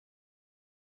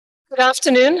Good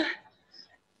afternoon,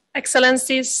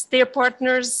 Excellencies, dear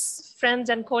partners, friends,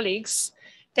 and colleagues.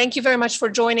 Thank you very much for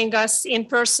joining us in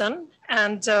person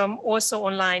and also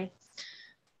online.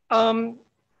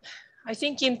 I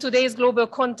think in today's global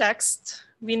context,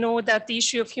 we know that the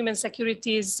issue of human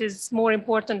security is more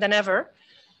important than ever.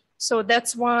 So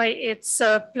that's why it's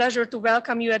a pleasure to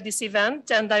welcome you at this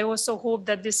event. And I also hope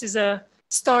that this is a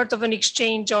start of an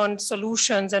exchange on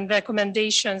solutions and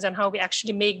recommendations and how we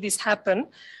actually make this happen.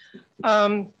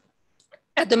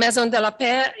 At the Maison de la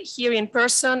Paix here in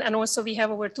person, and also we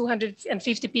have over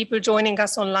 250 people joining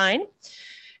us online.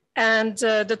 And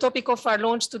the topic of our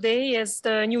launch today is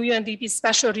the new UNDP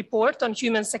Special Report on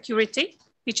Human Security,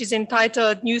 which is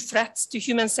entitled New Threats to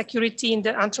Human Security in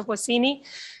the Anthropocene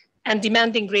and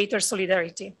Demanding Greater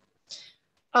Solidarity.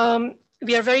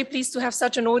 We are very pleased to have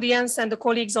such an audience and the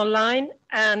colleagues online,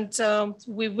 and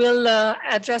we will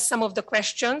address some of the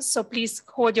questions, so please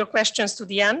hold your questions to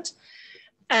the end.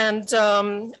 And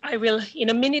I will, in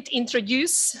a minute,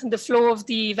 introduce the flow of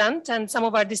the event and some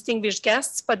of our distinguished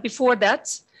guests. But before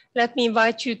that, let me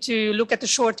invite you to look at a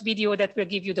short video that will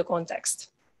give you the context.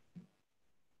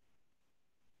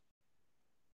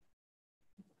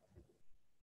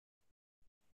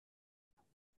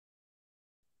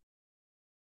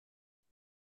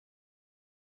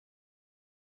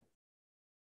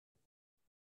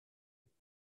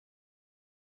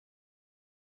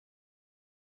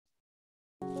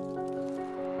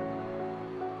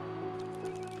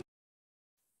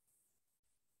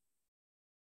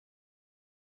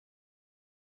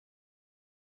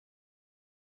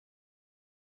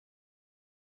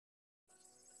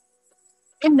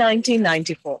 In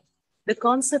 1994, the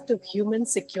concept of human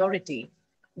security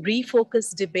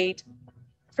refocused debate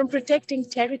from protecting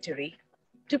territory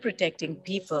to protecting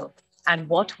people and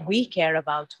what we care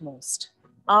about most,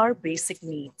 our basic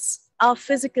needs, our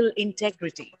physical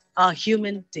integrity, our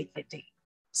human dignity.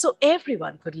 So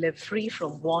everyone could live free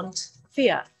from want,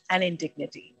 fear, and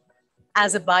indignity.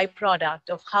 As a byproduct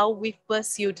of how we've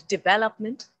pursued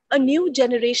development, a new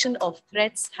generation of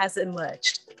threats has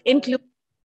emerged, including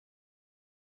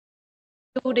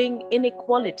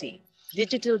inequality,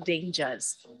 digital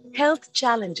dangers, health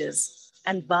challenges,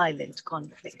 and violent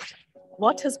conflict.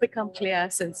 What has become clear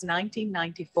since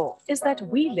 1994 is that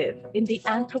we live in the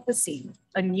Anthropocene,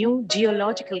 a new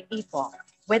geological epoch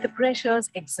where the pressures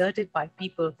exerted by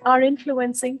people are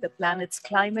influencing the planet's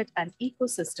climate and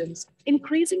ecosystems,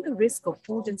 increasing the risk of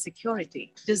food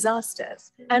insecurity,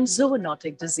 disasters, and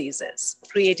zoonotic diseases,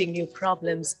 creating new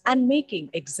problems and making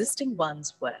existing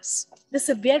ones worse. The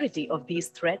severity of these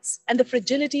threats and the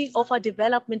fragility of our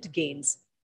development gains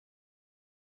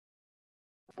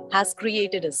has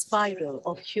created a spiral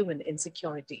of human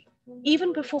insecurity.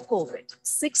 Even before COVID,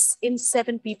 6 in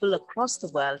 7 people across the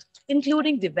world,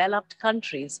 including developed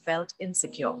countries, felt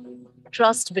insecure.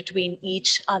 Trust between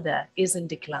each other is in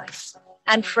decline,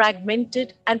 and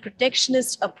fragmented and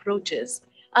protectionist approaches,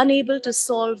 unable to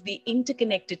solve the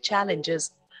interconnected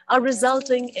challenges, are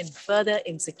resulting in further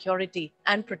insecurity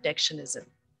and protectionism.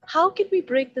 How can we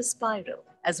break the spiral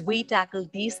as we tackle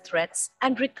these threats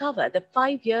and recover the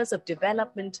 5 years of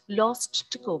development lost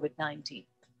to COVID-19?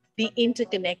 The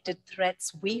interconnected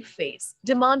threats we face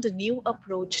demand a new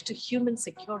approach to human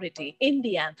security in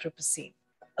the Anthropocene.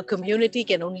 A community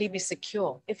can only be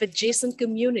secure if adjacent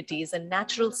communities and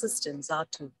natural systems are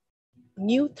too.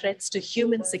 New threats to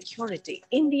human security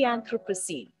in the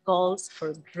Anthropocene calls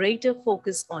for a greater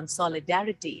focus on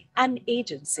solidarity and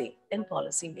agency in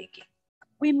policymaking.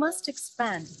 We must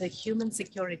expand the human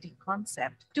security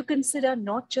concept to consider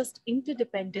not just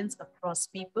interdependence across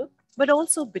people, but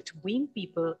also between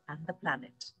people and the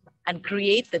planet, and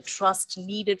create the trust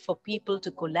needed for people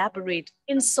to collaborate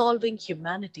in solving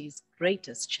humanity's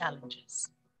greatest challenges.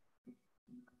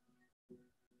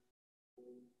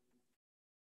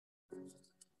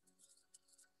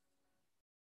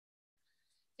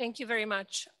 Thank you very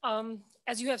much.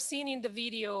 As you have seen in the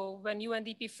video, when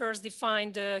UNDP first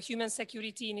defined human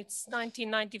security in its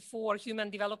 1994 Human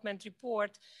Development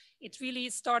Report, it really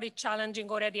started challenging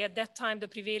already at that time the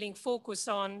prevailing focus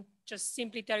on just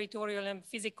simply territorial and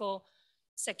physical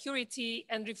security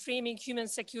and reframing human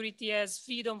security as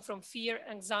freedom from fear,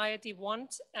 anxiety,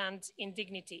 want, and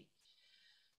indignity.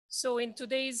 So in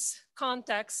today's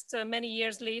context, many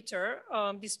years later,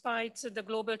 despite the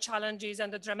global challenges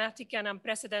and the dramatic and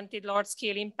unprecedented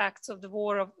large-scale impacts of the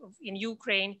war in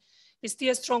Ukraine, we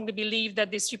still strongly believe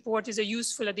that this report is a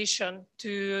useful addition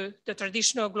to the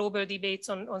traditional global debates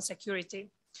on security.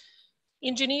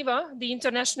 In Geneva, the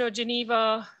International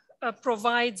Geneva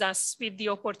provides us with the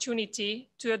opportunity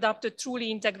to adopt a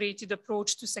truly integrated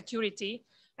approach to security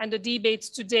And the debates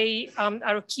today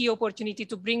are a key opportunity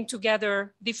to bring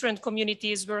together different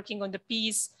communities working on the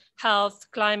peace, health,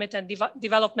 climate, and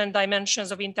development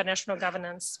dimensions of international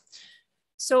governance.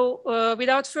 So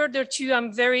without further ado,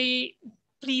 I'm very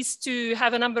pleased to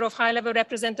have a number of high-level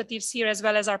representatives here as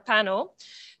well as our panel.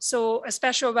 So a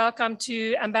special welcome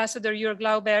to Ambassador Jörg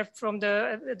Glauber from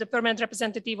the permanent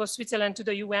representative of Switzerland to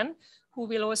the UN, who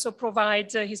will also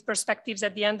provide his perspectives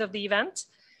at the end of the event.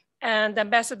 And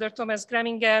Ambassador Thomas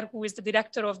Greminger, who is the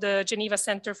director of the Geneva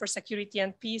Centre for Security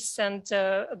and Peace, and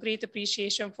a great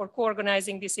appreciation for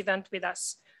co-organizing this event with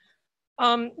us.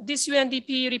 This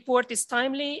UNDP report is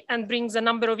timely and brings a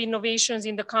number of innovations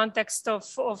in the context of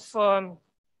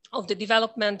the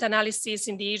development analysis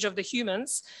in the age of the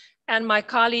humans. And my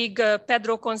colleague,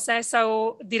 Pedro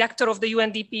Conceição, director of the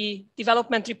UNDP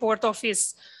Development Report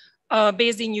Office,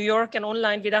 based in New York and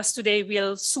online with us today,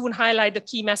 will soon highlight the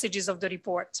key messages of the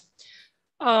report.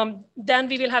 Then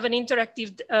we will have an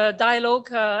interactive dialogue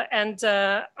and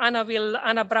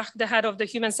Anna Brach, the head of the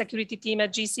human security team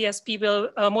at GCSP,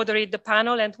 will moderate the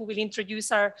panel and who will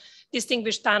introduce our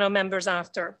distinguished panel members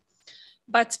after.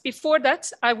 But before that,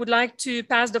 I would like to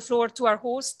pass the floor to our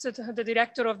host, the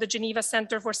director of the Geneva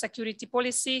Centre for Security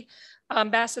Policy,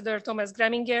 Ambassador Thomas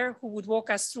Greminger, who would walk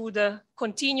us through the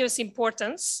continuous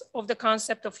importance of the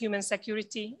concept of human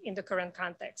security in the current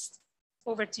context.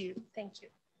 Over to you. Thank you.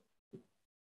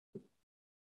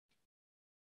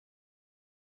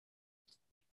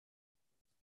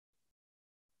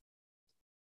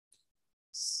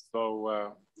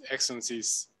 So,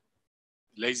 Excellencies,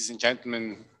 ladies and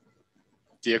gentlemen,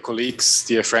 dear colleagues,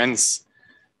 dear friends,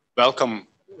 welcome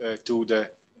to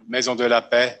the Maison de la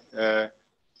Paix.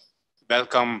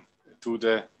 Welcome to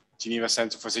the Geneva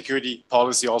Centre for Security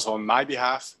Policy, also on my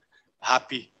behalf.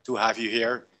 Happy to have you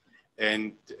here.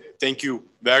 And thank you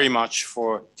very much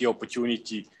for the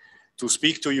opportunity to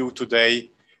speak to you today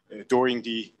during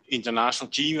the International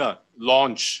Geneva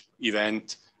launch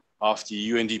event of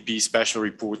the UNDP Special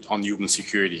Report on Human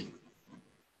Security.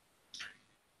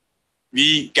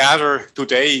 We gather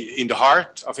today in the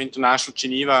heart of International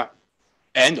Geneva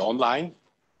and online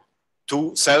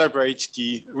to celebrate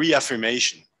the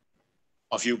reaffirmation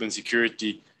of human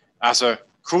security as a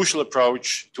crucial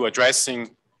approach to addressing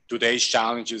today's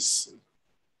challenges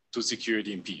to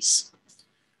security and peace.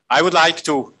 I would like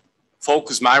to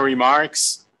focus my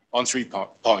remarks on 3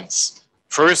 points.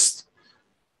 First,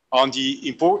 on the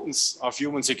importance of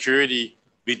human security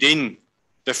within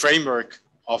the framework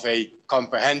of a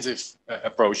comprehensive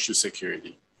approach to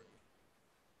security.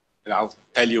 And I'll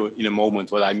tell you in a moment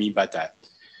what I mean by that.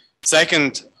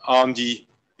 Second, on the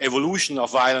evolution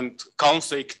of violent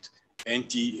conflict and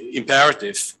the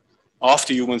imperative of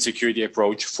the human security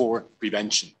approach for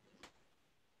prevention.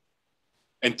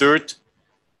 And third,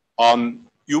 on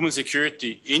human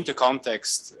security in the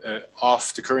context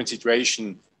of the current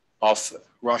situation of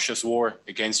Russia's war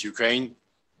against Ukraine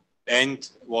and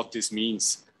what this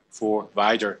means for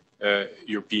wider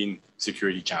European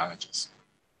security challenges.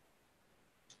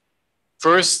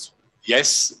 First,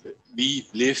 yes, we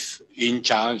live in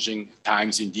challenging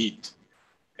times indeed.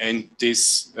 And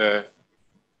this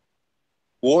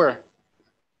war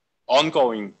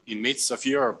ongoing in midst of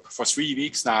Europe for 3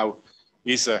 weeks now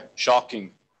is a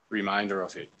shocking reminder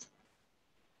of it.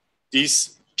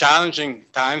 These challenging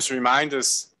times remind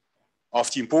us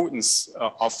of the importance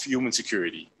of human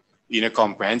security in a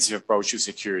comprehensive approach to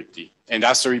security. And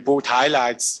as the report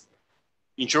highlights,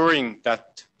 ensuring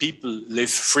that people live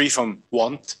free from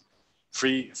want,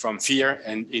 free from fear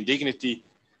and indignity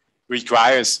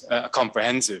requires a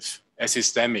comprehensive, a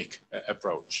systemic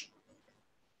approach.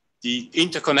 The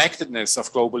interconnectedness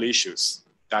of global issues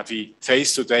that we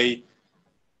face today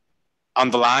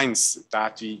underlines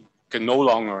that we can no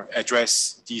longer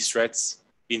address these threats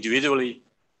individually,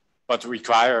 but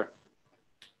require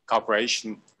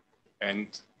cooperation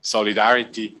and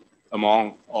solidarity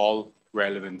among all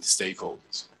relevant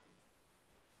stakeholders.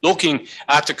 Looking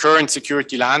at the current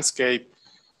security landscape,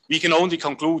 we can only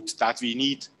conclude that we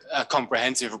need a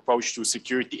comprehensive approach to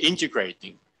security,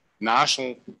 integrating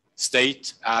national,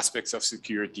 state aspects of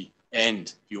security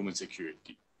and human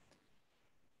security.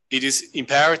 It is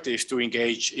imperative to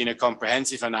engage in a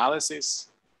comprehensive analysis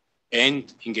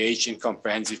and engage in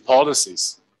comprehensive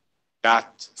policies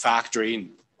that factor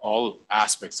in all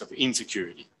aspects of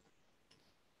insecurity.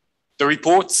 The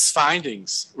report's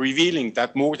findings revealing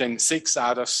that more than 6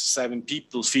 out of 7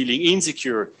 people feeling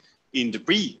insecure in the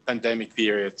pre-pandemic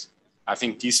period, I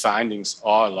think these findings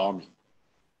are alarming.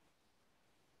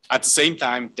 At the same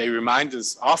time, they remind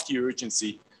us of the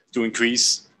urgency to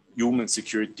increase human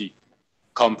security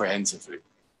comprehensively.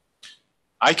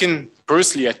 I can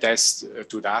personally attest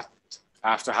to that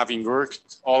after having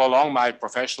worked all along my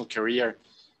professional career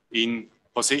in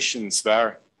positions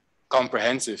where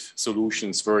comprehensive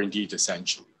solutions were indeed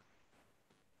essential.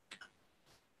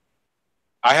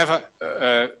 I have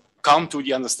come to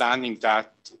the understanding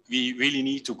that we really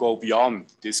need to go beyond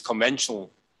this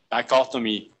conventional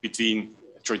dichotomy between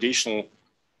traditional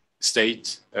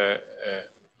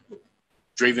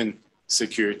state-driven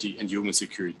security and human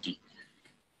security.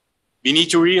 We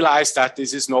need to realize that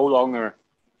this is no longer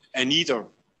an either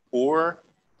or,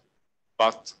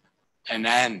 but an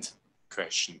and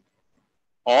question.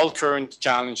 All current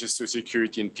challenges to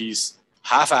security and peace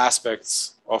have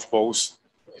aspects of both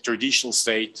traditional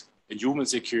state and human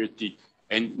security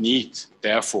and need,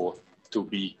 therefore, to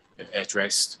be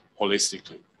addressed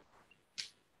holistically.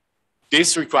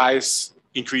 This requires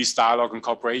increased dialogue and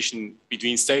cooperation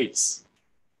between states,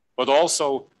 but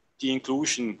also the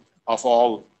inclusion of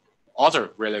all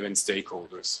other relevant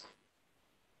stakeholders.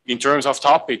 In terms of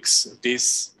topics,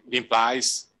 this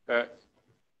implies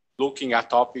looking at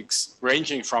topics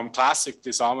ranging from classic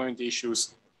disarmament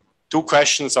issues to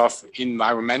questions of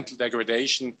environmental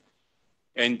degradation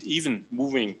and even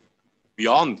moving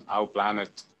beyond our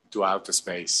planet to outer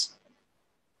space.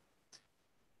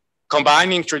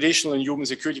 Combining traditional and human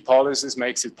security policies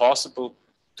makes it possible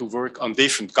to work on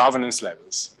different governance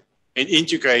levels and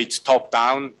integrate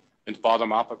top-down and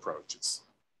bottom-up approaches.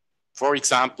 For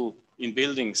example, in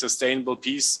building sustainable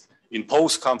peace in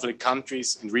post-conflict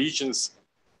countries and regions,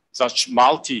 such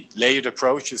multi-layered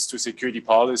approaches to security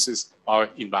policies are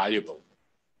invaluable.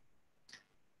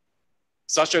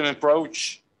 Such an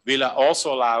approach will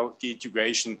also allow the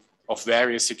integration of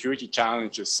various security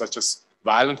challenges, such as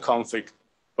violent conflict,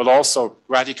 but also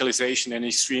radicalization and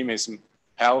extremism,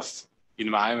 health,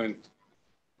 environment,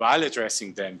 while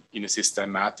addressing them in a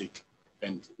systematic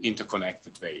and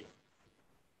interconnected way.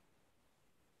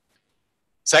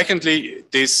 Secondly,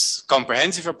 this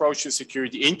comprehensive approach to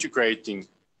security, integrating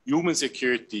human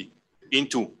security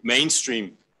into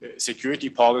mainstream security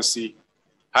policy,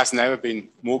 has never been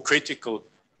more critical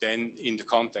than in the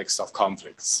context of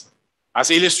conflicts. As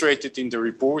illustrated in the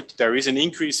report, there is an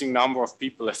increasing number of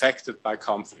people affected by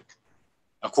conflict.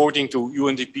 According to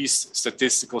UNDP's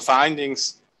statistical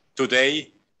findings,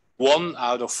 today, 1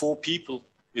 out of 4 people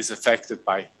is affected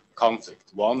by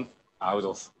conflict, 1 out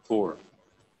of 4.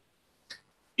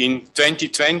 In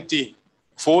 2020,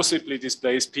 forcibly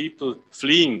displaced people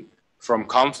fleeing from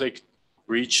conflict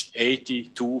reached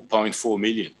 82.4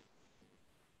 million.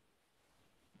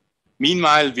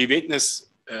 Meanwhile, we witness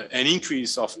an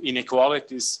increase of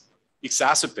inequalities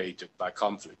exacerbated by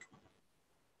conflict,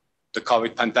 the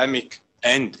COVID pandemic,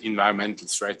 and environmental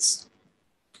threats.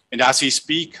 And as we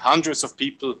speak, hundreds of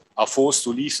people are forced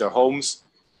to leave their homes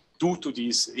due to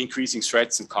these increasing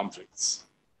threats and conflicts.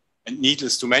 And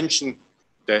needless to mention,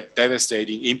 the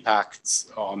devastating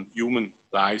impacts on human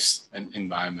lives and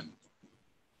environment.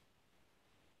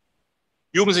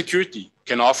 Human security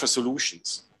can offer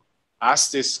solutions,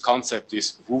 as this concept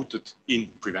is rooted in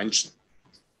prevention.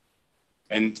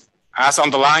 And as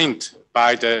underlined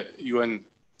by the UN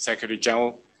Secretary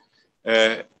General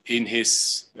in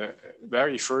his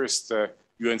very first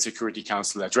UN Security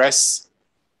Council address,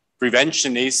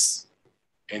 prevention is,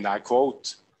 and I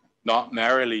quote, not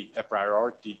merely a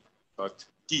priority, but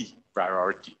the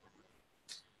priority.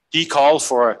 He called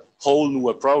for a whole new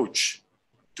approach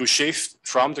to shift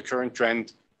from the current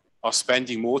trend of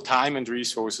spending more time and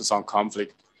resources on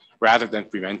conflict rather than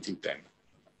preventing them.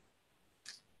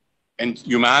 And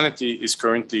humanity is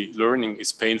currently learning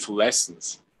its painful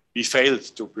lessons. We failed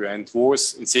to prevent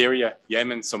wars in Syria,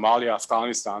 Yemen, Somalia,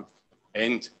 Afghanistan,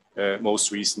 and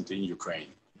most recently in Ukraine.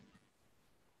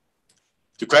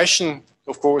 The question,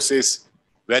 of course, is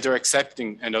whether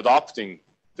accepting and adopting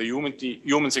the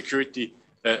human security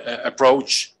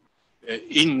approach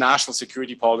in national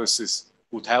security policies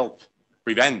would help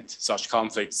prevent such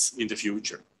conflicts in the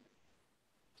future.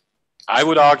 I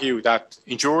would argue that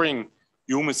ensuring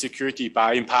human security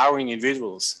by empowering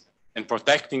individuals and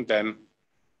protecting them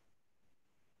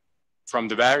from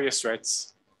the various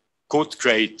threats could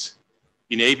create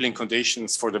enabling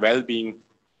conditions for the well-being,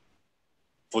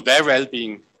 for their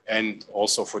well-being, and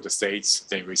also for the states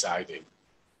they reside in.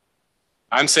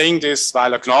 I'm saying this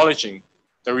while acknowledging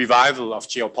the revival of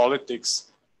geopolitics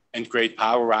and great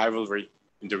power rivalry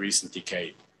in the recent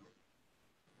decade.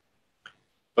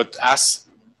 But as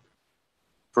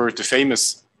per the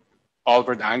famous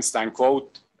Albert Einstein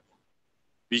quote,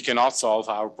 we cannot solve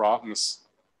our problems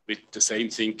with the same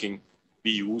thinking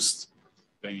we used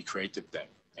when we created them.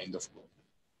 End of quote.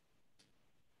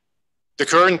 The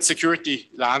current security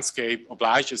landscape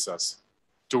obliges us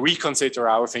to reconsider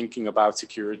our thinking about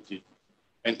security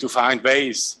and to find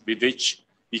ways with which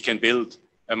we can build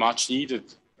a much needed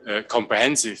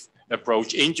comprehensive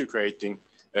approach integrating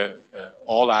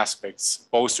all aspects,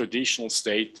 both traditional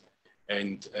state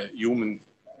and human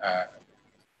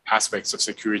aspects of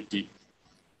security.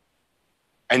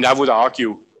 And I would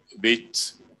argue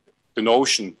with the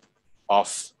notion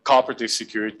of cooperative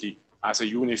security as a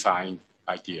unifying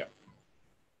idea.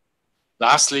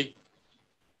 Lastly,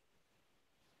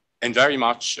 and very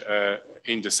much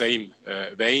in the same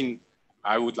vein,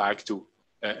 I would like to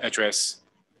address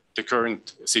the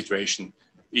current situation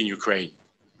in Ukraine,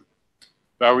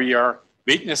 where we are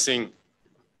witnessing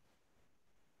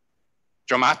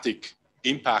dramatic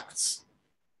impacts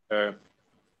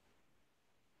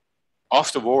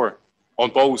of the war on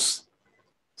both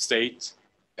state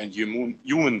and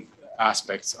human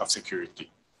aspects of security.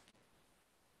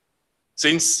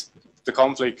 Since the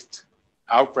conflict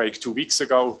outbreak 3 weeks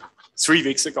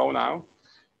ago now,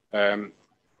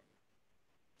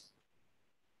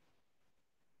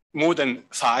 more than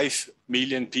 5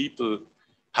 million people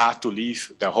had to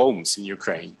leave their homes in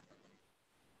Ukraine.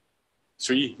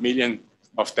 3 million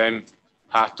of them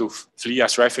had to flee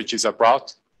as refugees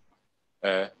abroad.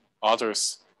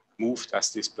 Others moved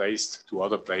as displaced to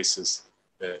other places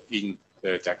in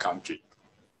their country,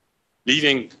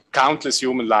 leaving countless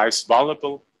human lives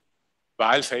vulnerable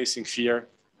while facing fear,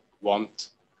 want,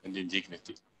 and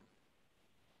indignity.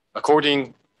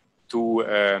 According to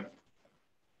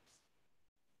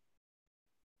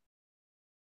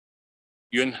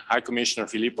UN High Commissioner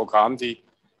Filippo Grandi,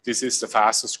 this is the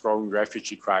fastest growing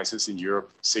refugee crisis in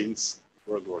Europe since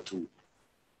World War II.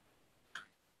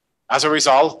 As a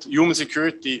result, human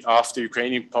security of the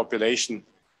Ukrainian population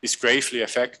is gravely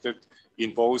affected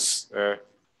in both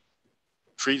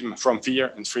freedom from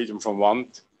fear and freedom from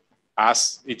want,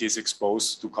 as it is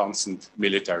exposed to constant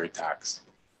military attacks.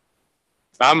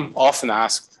 I'm often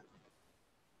asked,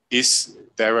 is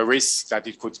there a risk that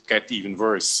it could get even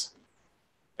worse?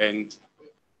 And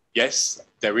yes,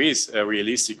 there is a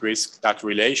realistic risk that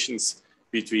relations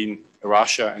between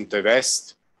Russia and the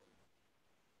West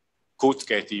could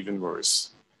get even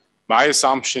worse. My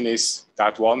assumption is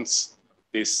that once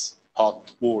this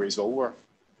hot war is over,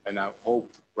 and I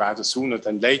hope rather sooner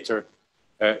than later,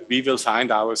 we will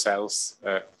find ourselves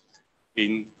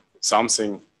in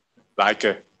something like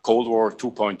a Cold War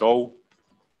 2.0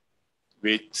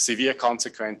 with severe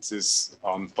consequences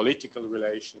on political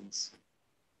relations,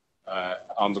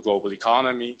 on the global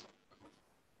economy,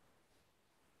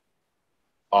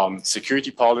 on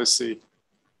security policy,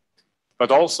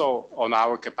 but also on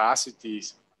our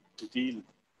capacities to deal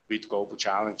with global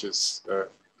challenges,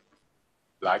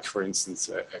 like, for instance,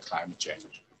 climate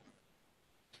change.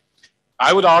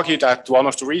 I would argue that one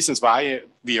of the reasons why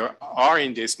we are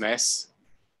in this mess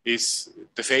is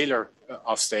the failure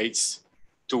of states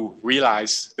to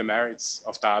realize the merits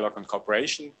of dialogue and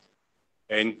cooperation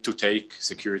and to take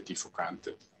security for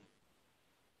granted.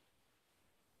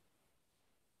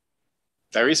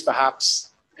 There is perhaps,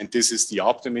 and this is the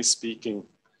optimist speaking,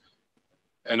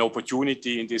 an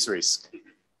opportunity in this risk,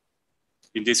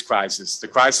 in this crisis. The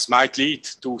crisis might lead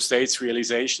to states'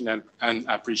 realization and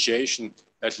appreciation,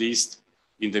 at least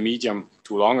in the medium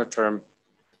to longer term,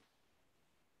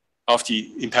 of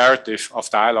the imperative of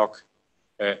dialogue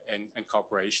and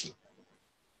cooperation.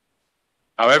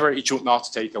 However, it should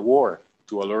not take a war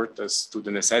to alert us to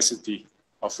the necessity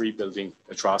of rebuilding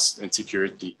the trust and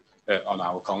security on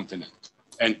our continent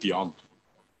and beyond.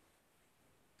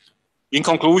 In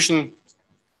conclusion,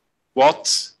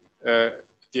 what,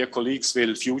 dear colleagues,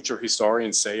 will future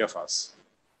historians say of us?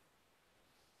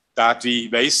 That we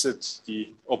wasted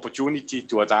the opportunity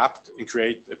to adapt and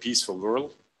create a peaceful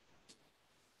world,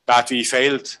 that we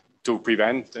failed to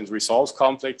prevent and resolve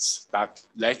conflicts that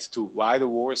led to wider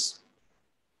wars,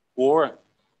 or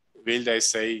will they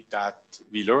say that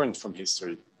we learned from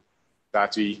history,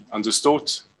 that we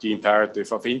understood the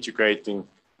imperative of integrating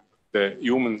the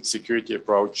human security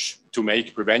approach to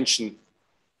make prevention,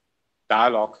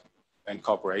 dialogue, and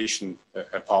cooperation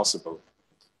possible?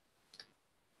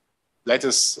 Let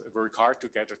us work hard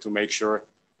together to make sure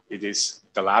it is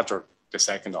the latter, the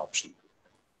second option.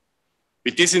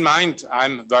 With this in mind,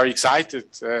 I'm very excited,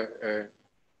 and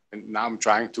now I'm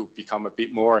trying to become a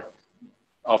bit more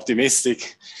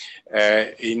optimistic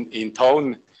in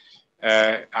tone.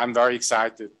 I'm very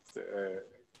excited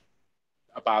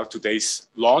about today's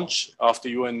launch of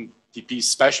the UNDP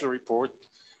Special Report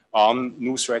on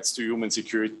new threats to human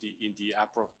security in the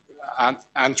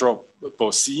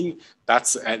Anthropocene.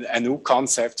 That's a new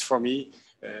concept for me,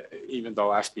 even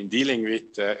though I've been dealing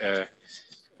with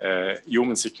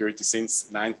human security since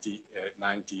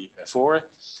 1994.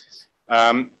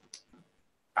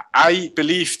 I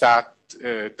believe that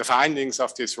the findings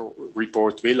of this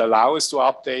report will allow us to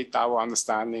update our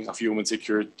understanding of human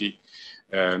security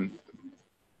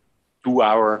to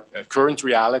our current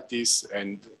realities,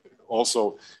 and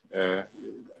also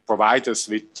provide us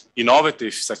with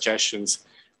innovative suggestions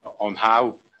on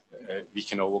how we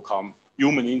can overcome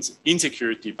human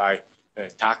insecurity by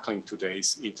tackling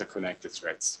today's interconnected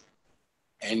threats.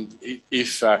 And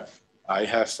if I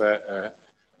have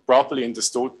properly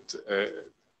understood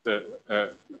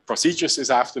the procedures this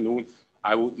afternoon,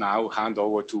 I would now hand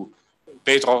over to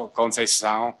Pedro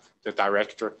Conceição, the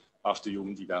director of the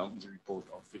Human Development Report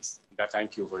Office. And I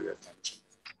thank you for your attention.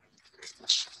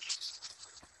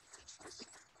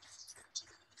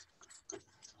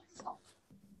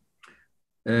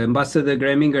 Ambassador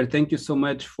Greminger, thank you so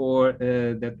much for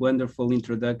that wonderful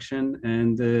introduction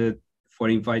and for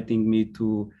inviting me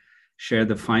to share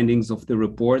the findings of the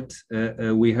report.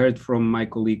 We heard from my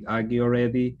colleague Agi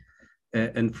already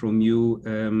and from you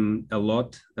a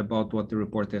lot about what the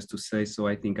report has to say, so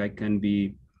I think I can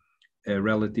be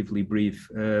relatively brief.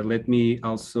 Let me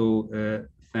also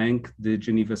thank the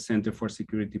Geneva Centre for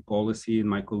Security Policy and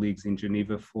my colleagues in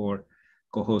Geneva for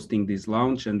co-hosting this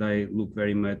launch, and I look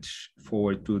very much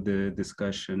forward to the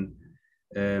discussion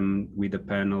with the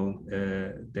panel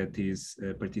that is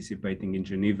participating in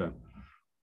Geneva.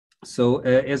 So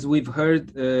as we've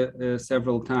heard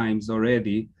several times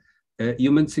already,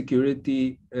 human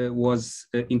security was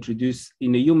introduced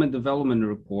in a human development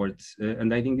report,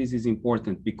 and I think this is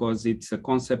important because it's a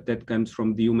concept that comes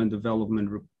from the human development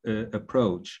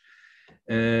approach.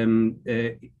 A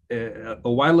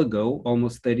while ago,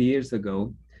 almost 30 years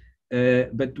ago,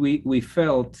 but we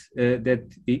felt that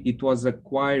it was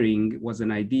was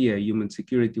an idea, human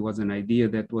security was an idea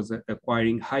that was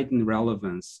acquiring heightened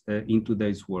relevance in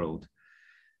today's world.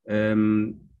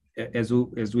 As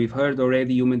we've heard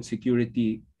already, human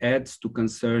security adds to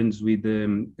concerns with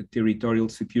territorial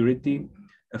security,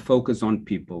 a focus on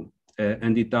people.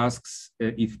 And it asks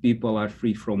if people are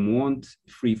free from want,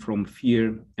 free from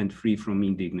fear, and free from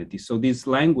indignity. So this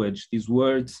language, these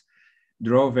words,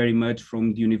 draw very much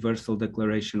from the Universal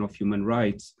Declaration of Human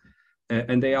Rights.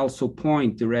 And they also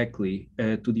point directly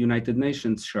to the United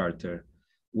Nations Charter,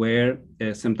 where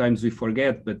sometimes we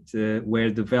forget, but where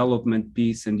development,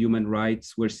 peace, and human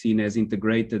rights were seen as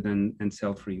integrated and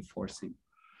self-reinforcing.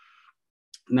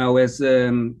 Now, as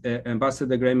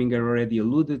Ambassador Greminger already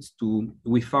alluded to,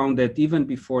 we found that even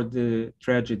before the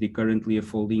tragedy currently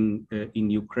unfolding in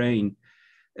Ukraine,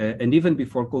 and even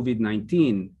before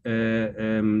COVID-19,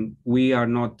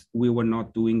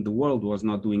 the world was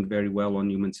not doing very well on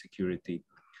human security.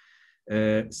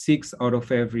 6 out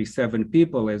of every 7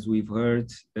 people, as we've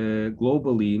heard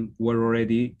globally, were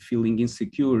already feeling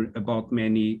insecure about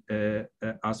many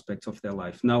aspects of their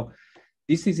life. Now,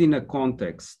 this is in a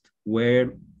context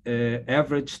where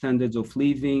average standards of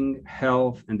living,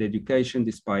 health, and education,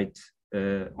 despite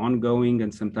ongoing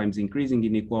and sometimes increasing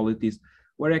inequalities,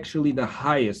 were actually the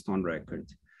highest on record.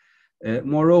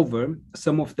 Moreover,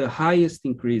 some of the highest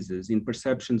increases in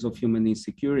perceptions of human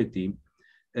insecurity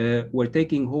were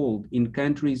taking hold in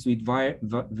countries with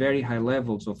very high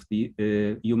levels of the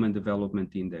Human Development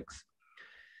Index.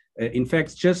 In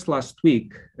fact, just last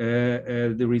week,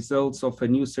 the results of a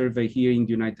new survey here in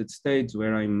the United States,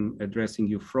 where I'm addressing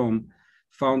you from,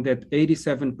 found that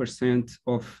 87%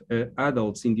 of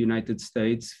adults in the United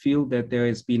States feel that there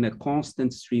has been a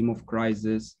constant stream of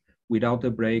crises without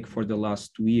a break for the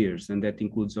last 2 years. And that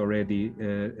includes already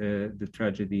the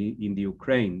tragedy in the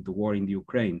Ukraine, the war in the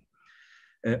Ukraine.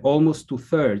 Almost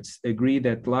 2/3 agree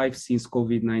that life since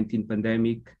COVID-19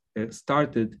 pandemic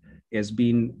started has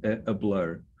been a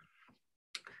blur.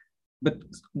 But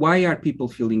why are people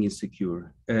feeling insecure?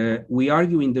 We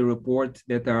argue in the report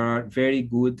that there are very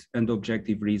good and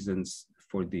objective reasons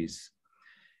for this.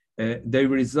 They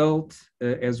result,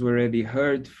 as we already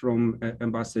heard from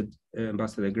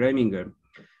Ambassador Greminger,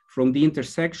 from the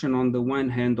intersection on the one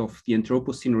hand of the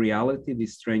Anthropocene reality,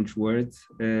 this strange word,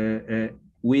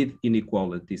 with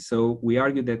inequality. So we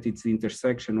argue that it's the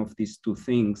intersection of these two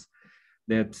things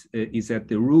that is at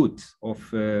the root of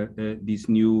this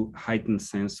new heightened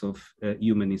sense of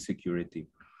human insecurity.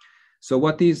 So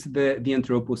what is the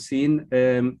Anthropocene?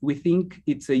 We think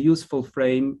it's a useful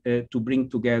frame to bring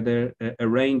together a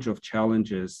range of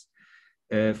challenges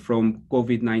from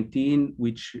COVID-19,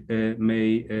 which may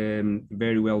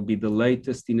very well be the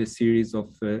latest in a series of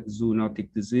zoonotic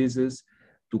diseases,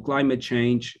 to climate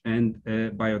change and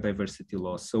biodiversity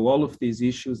loss. So all of these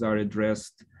issues are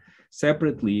addressed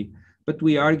separately, but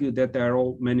we argue that they are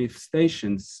all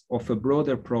manifestations of a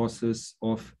broader process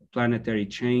of planetary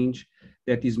change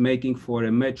that is making for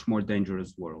a much more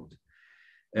dangerous world.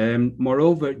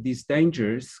 Moreover, these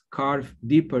dangers carve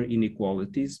deeper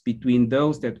inequalities between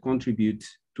those that contribute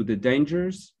to the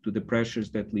dangers, to the pressures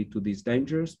that lead to these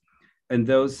dangers, and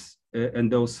those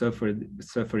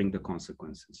suffering the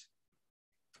consequences.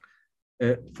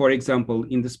 For example,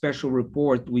 in the special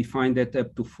report, we find that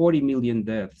up to 40 million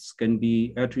deaths can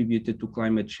be attributed to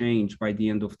climate change by the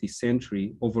end of this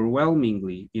century,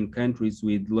 overwhelmingly in countries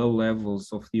with low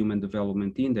levels of the Human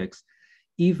Development Index,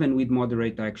 even with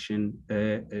moderate action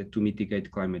to mitigate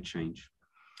climate change.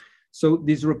 So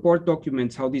this report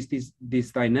documents how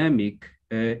this dynamic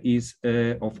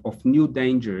of new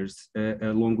dangers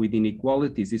along with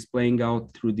inequalities is playing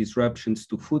out through disruptions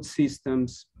to food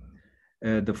systems,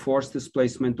 the forced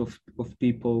displacement of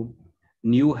people,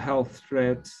 new health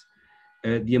threats,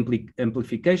 the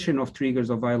amplification of triggers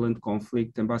of violent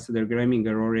conflict. Ambassador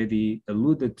Greminger already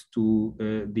alluded to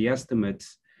the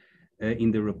estimates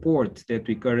in the report that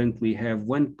we currently have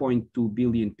 1.2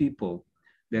 billion people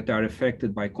that are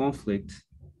affected by conflict,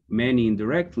 many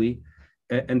indirectly,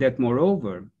 and that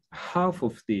moreover, half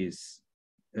of these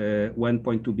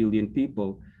 1.2 billion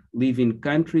people live in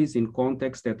countries in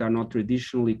contexts that are not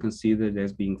traditionally considered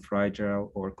as being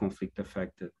fragile or conflict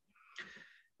affected.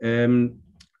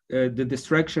 The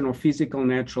destruction of physical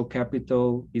natural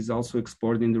capital is also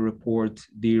explored in the report,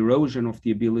 the erosion of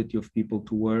the ability of people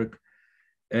to work,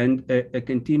 and a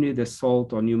continued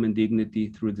assault on human dignity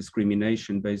through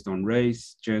discrimination based on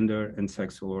race, gender, and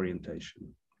sexual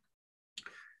orientation.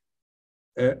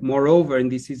 Moreover, and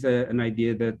this is an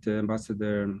idea that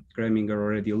Ambassador Greminger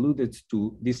already alluded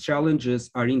to, these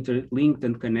challenges are interlinked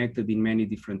and connected in many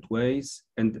different ways,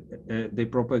 and they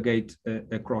propagate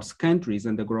across countries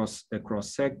and across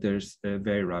sectors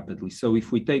very rapidly. So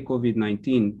if we take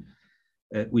COVID-19,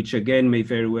 which again may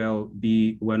very well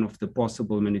be one of the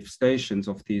possible manifestations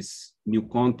of this new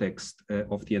context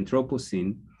of the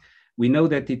Anthropocene, we know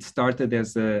that it started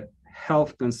as a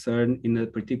health concern in a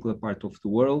particular part of the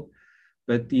world,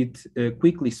 but it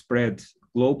quickly spread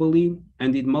globally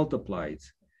and it multiplied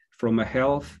from a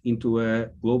health into a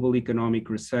global economic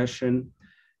recession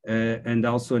and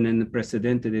also an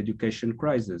unprecedented education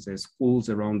crisis as schools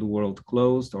around the world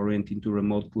closed or went into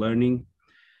remote learning.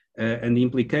 And the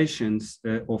implications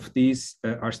of this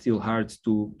are still hard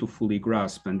to fully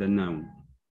grasp and unknown.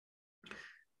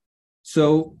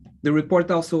 So the report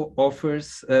also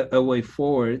offers a way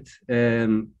forward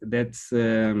that's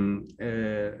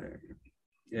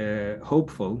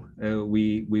hopeful,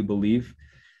 we believe.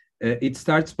 It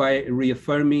starts by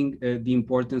reaffirming the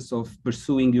importance of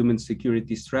pursuing human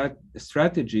security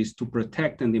strategies to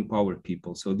protect and empower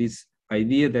people. So this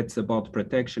idea that's about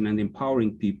protection and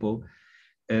empowering people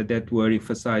that were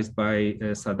emphasized by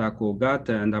Sadako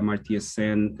Ogata and Amartya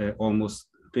Sen almost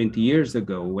 20 years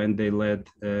ago when they led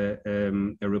a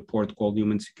report called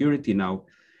Human Security Now,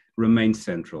 remains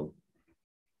central.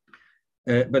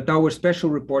 But our special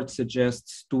report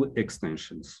suggests two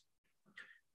extensions.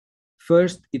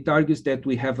 First, it argues that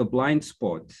we have a blind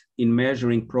spot in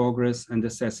measuring progress and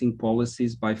assessing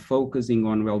policies by focusing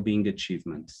on well-being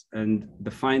achievements. And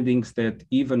the findings that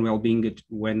even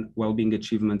when well-being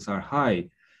achievements are high,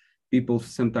 people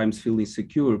sometimes feel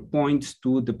insecure, points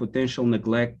to the potential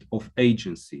neglect of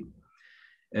agency.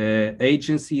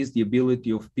 Agency is the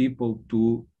ability of people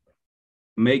to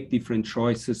make different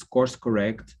choices, course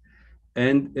correct,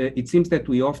 and it seems that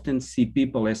we often see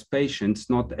people as patients,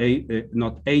 not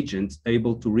agents,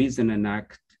 able to reason and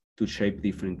act to shape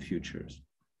different futures.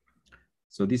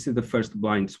 So this is the first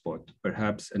blind spot,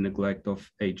 perhaps a neglect of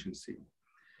agency.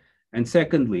 And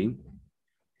secondly,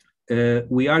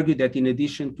 we argue that in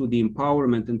addition to the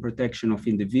empowerment and protection of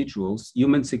individuals,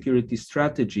 human security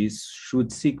strategies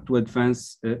should seek to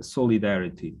advance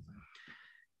solidarity.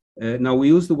 Now we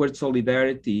use the word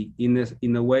solidarity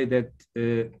in a way that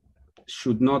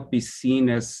should not be seen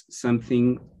as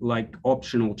something like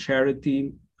optional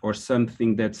charity or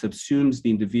something that subsumes the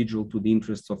individual to the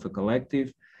interests of a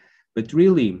collective, but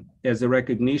really as a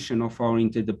recognition of our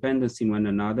interdependence in one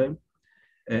another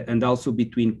and also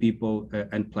between people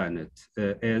and planet,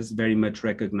 as very much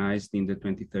recognized in the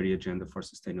 2030 Agenda for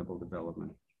Sustainable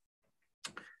Development.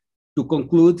 To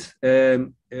conclude,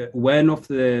 one of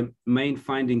the main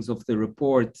findings of the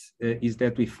report is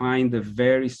that we find a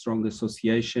very strong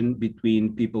association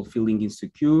between people feeling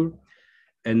insecure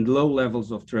and low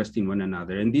levels of trust in one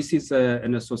another. And this is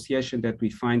an association that we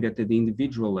find at the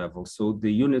individual level. So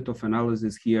the unit of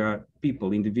analysis here are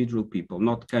people, individual people,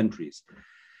 not countries.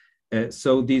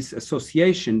 So this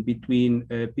association between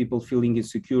people feeling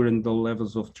insecure and low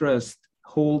levels of trust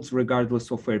holds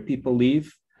regardless of where people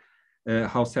live,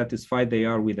 how satisfied they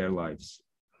are with their lives.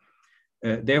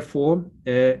 Therefore,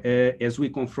 as we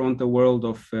confront a world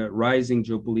of rising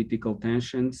geopolitical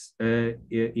tensions,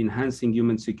 enhancing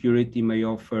human security may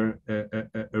offer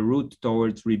a route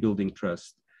towards rebuilding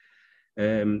trust.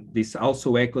 This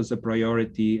also echoes a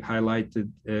priority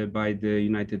highlighted by the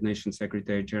United Nations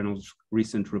Secretary General's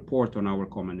recent report on our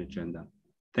common agenda.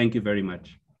 Thank you very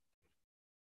much.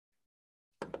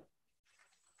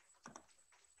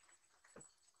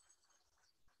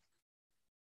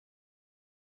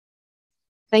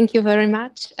 Thank you very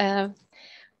much.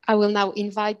 I will now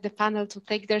invite the panel to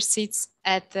take their seats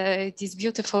at these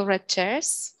beautiful red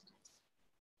chairs.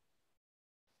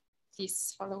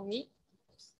 Please follow me.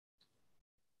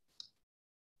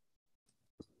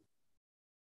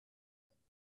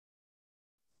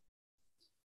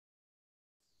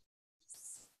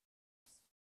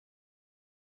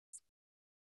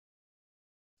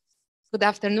 Good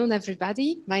afternoon,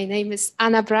 everybody. My name is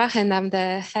Anna Brach, and I'm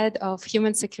the head of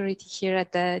human security here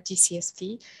at the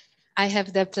GCSP. I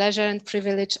have the pleasure and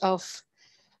privilege of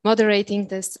moderating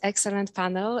this excellent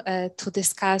panel to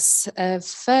discuss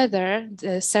further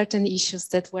the certain issues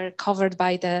that were covered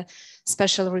by the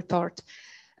special report.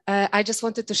 I just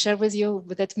wanted to share with you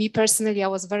that me personally, I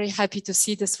was very happy to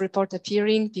see this report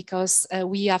appearing because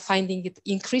we are finding it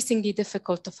increasingly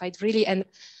difficult to find really an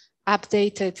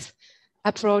updated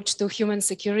approach to human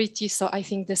security. So I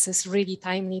think this is really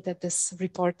timely that this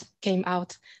report came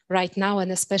out right now,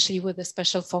 and especially with a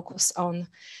special focus on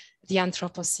the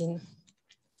Anthropocene.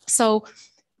 So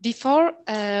before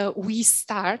we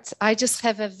start, I just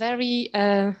have a very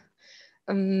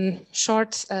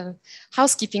short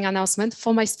housekeeping announcement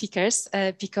for my speakers,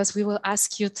 because we will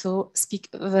ask you to speak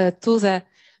to the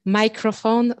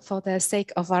microphone for the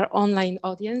sake of our online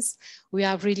audience. We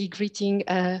are really greeting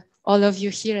all of you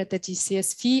here at the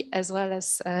GCSP, as well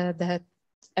as the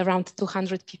around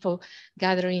 200 people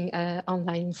gathering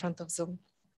online in front of Zoom.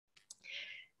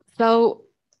 So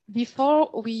before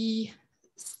we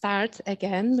start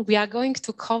again, we are going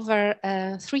to cover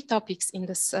 3 topics in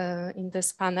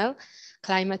this panel: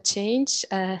 climate change,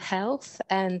 health,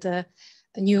 and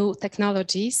new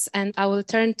technologies. And I will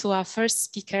turn to our first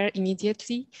speaker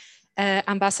immediately,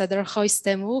 Ambassador Joyce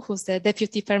Temu, who's the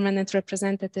Deputy Permanent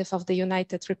Representative of the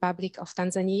United Republic of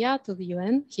Tanzania to the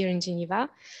UN here in Geneva.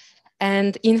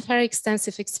 And in her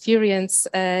extensive experience,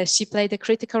 she played a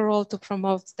critical role to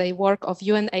promote the work of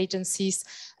UN agencies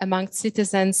among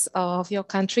citizens of your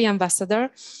country, Ambassador,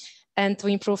 and to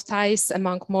improve ties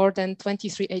among more than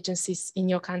 23 agencies in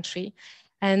your country.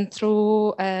 And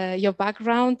through your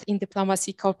background in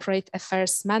diplomacy, corporate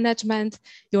affairs management,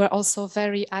 you are also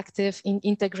very active in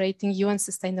integrating UN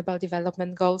Sustainable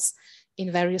Development Goals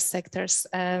in various sectors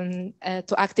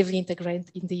to actively integrate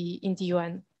in the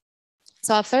UN.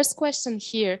 So our first question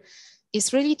here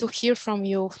is really to hear from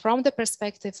you from the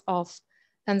perspective of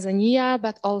Tanzania,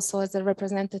 but also as a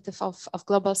representative of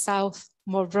Global South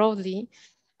more broadly,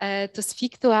 to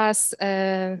speak to us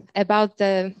about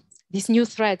these new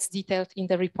threats detailed in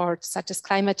the report, such as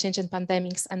climate change and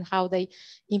pandemics and how they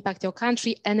impact your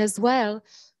country, and as well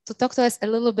to talk to us a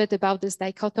little bit about this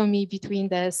dichotomy between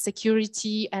the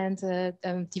security and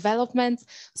development.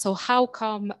 So how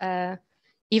come,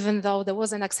 even though there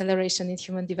was an acceleration in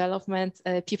human development,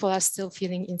 people are still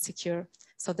feeling insecure?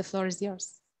 So the floor is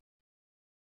yours.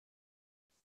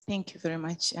 Thank you very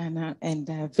much, Anna, and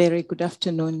a very good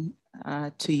afternoon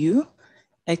to you.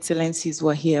 Excellencies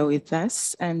were here with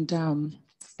us, and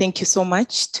thank you so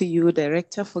much to you,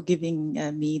 Director, for giving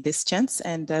me this chance,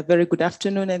 and a very good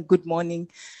afternoon and good morning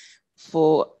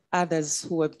for others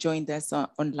who have joined us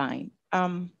online.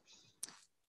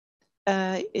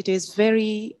 It is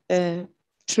very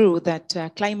true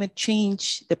that climate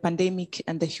change, the pandemic,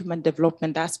 and the human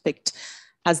development aspect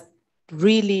has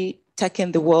really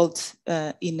taken the world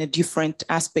in a different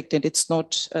aspect, and it's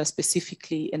not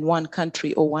specifically in one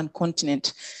country or one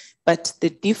continent. But the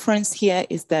difference here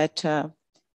is that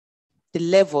the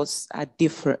levels are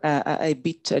different, a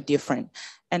bit different.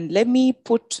 And let me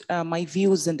put my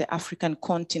views in the African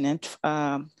continent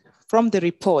from the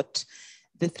report,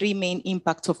 the 3 main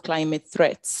impacts of climate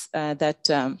threats that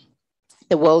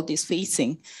the world is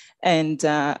facing. And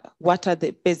what are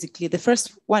basically, the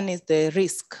first one is the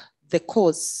risk. The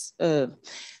cause, the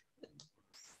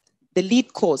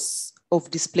lead cause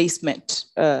of displacement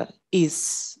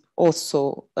is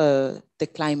also the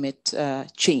climate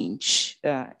change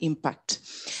impact.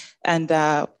 And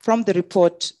from the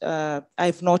report,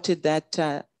 I've noted that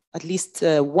at least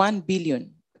 1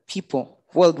 billion people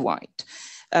worldwide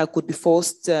could be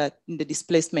forced in the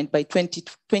displacement by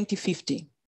 2050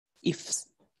 if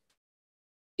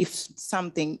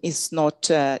something is not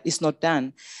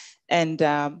done. And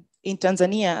in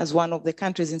Tanzania, as one of the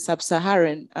countries in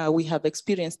sub-Saharan, we have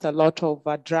experienced a lot of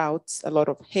droughts, a lot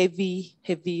of heavy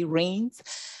rains.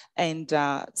 And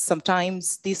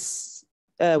sometimes this,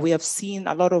 we have seen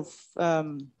a lot of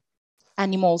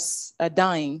animals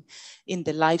dying in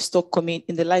the livestock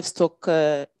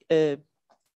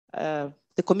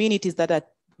the communities that are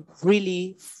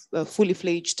really fully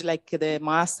fledged, like the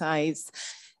Maasais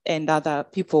and other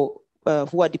people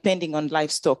who are depending on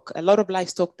livestock. A lot of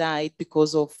livestock died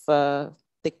because of the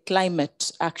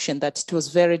climate action, that it was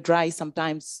very dry,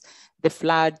 sometimes the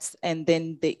floods, and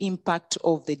then the impact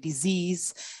of the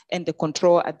disease and the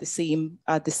control at the same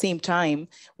time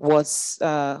was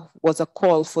a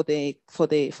call for the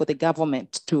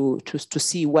government to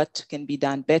see what can be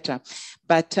done better.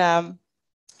 But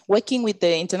working with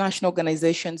the international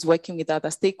organizations, working with other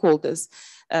stakeholders,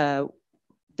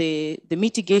 the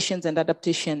mitigations and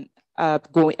adaptation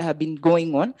have been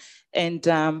going on. And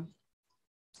I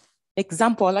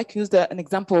like to use an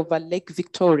example of Lake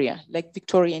Victoria. Lake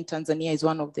Victoria in Tanzania is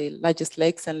one of the largest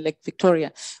lakes, and Lake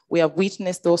Victoria, we have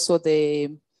witnessed also the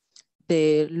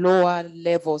lower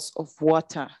levels of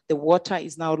water. The water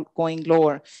is now going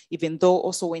lower, even though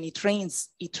also when it rains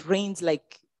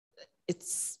like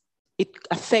it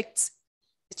affects,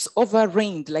 it's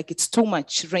over-rained, like it's too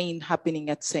much rain happening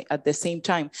at the same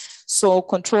time. So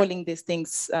controlling these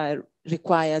things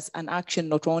requires an action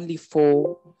not only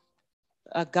for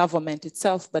a government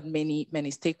itself, but many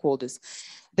stakeholders.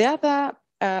 The other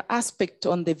aspect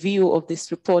on the view of this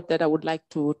report that I would like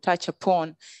to touch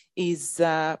upon is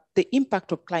the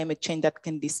impact of climate change that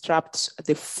can disrupt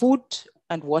the food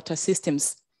and water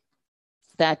systems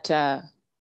that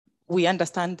we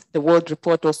understand. The World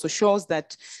Report also shows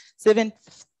that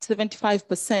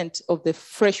 75% of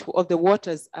the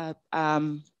waters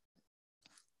on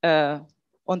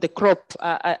the crop,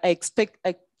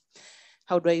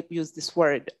 how do I use this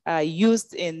word?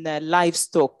 Used in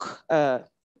livestock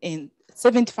in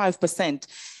 75%.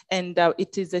 And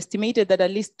it is estimated that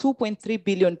at least 2.3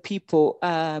 billion people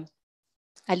are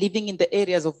living in the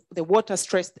areas of the water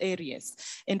stressed areas.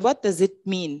 And what does it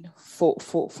mean for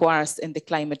us and the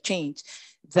climate change?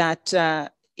 That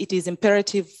it is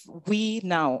imperative we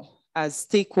now, as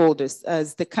stakeholders,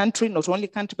 as the country, not only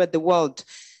country, but the world,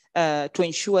 to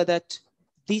ensure that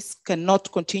this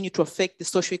cannot continue to affect the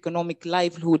socioeconomic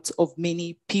livelihoods of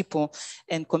many people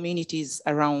and communities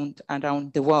around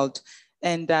the world.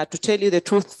 And to tell you the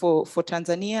truth, for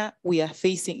Tanzania, we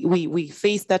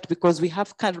face that because we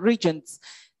have regions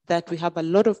that we have a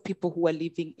lot of people who are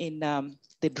living in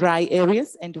the dry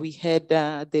areas. And we had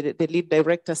the lead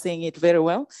director saying it very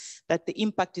well, that the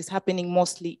impact is happening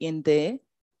mostly in the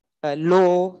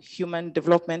low human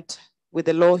development, with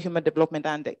the low human development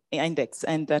index.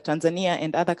 And Tanzania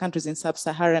and other countries in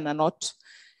sub-Saharan are not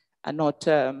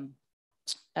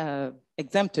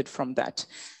exempted from that.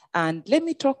 And let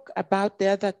me talk about the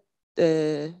other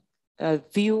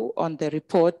view on the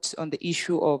report on the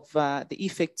issue of the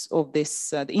effects of this,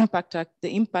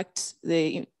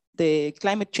 the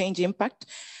climate change impact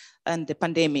and the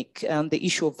pandemic, and the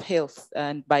issue of health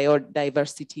and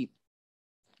biodiversity.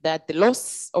 That the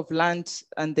loss of land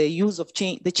and the use of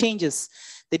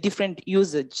the different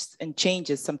usage and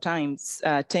changes sometimes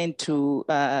tend to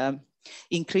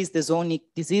increase the zoonotic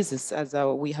diseases, as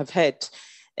we have had,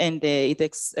 and the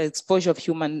exposure of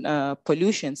human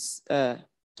pollutions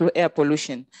through air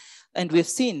pollution. And we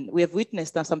have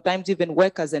witnessed that sometimes even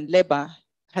workers and labor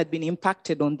had been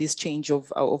impacted on this change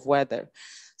of weather.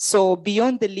 So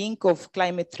beyond the link of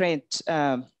climate threat,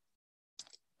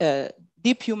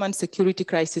 deep human security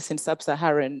crisis in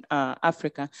sub-Saharan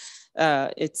Africa,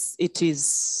 it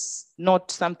is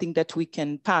not something that we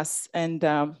can pass. And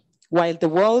while the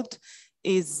world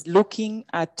is looking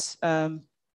at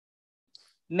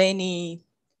many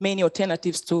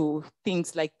alternatives to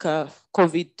things like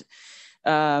COVID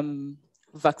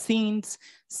vaccines,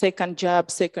 second jab,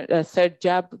 third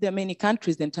jab, there are many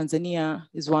countries, and Tanzania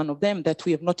is one of them, that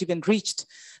we have not even reached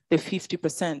the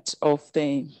 50% of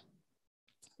the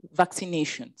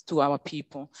vaccinations to our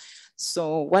people.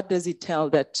 So what does it tell?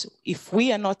 That if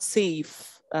we are not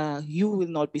safe, you will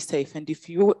not be safe. And if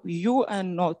you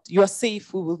are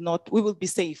safe, we will be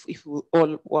safe if we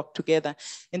all work together.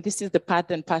 And this is the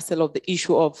part and parcel of the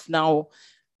issue of now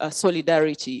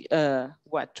solidarity,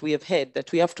 what we have had,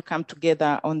 that we have to come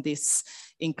together on this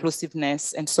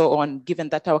inclusiveness and so on, given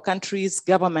that our country's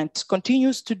government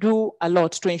continues to do a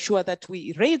lot to ensure that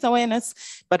we raise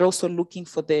awareness, but also looking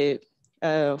for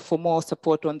more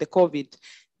support on the COVID.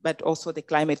 but also the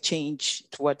climate change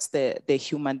towards the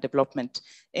human development.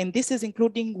 And this is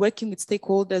including working with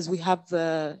stakeholders. We have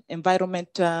the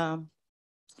environment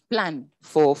plan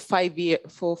for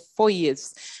 4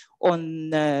 years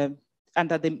on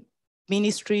under the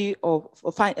Ministry of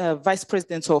Vice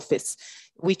President's Office,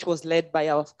 which was led by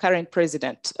our current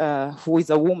president, who is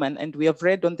a woman. And we have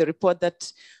read on the report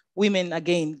that women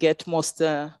again get most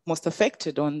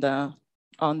affected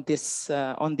on these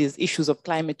issues of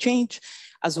climate change,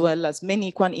 as well as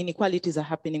many inequalities are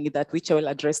happening with that, which I will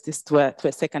address this to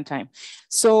a second time.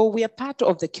 So we are part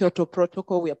of the Kyoto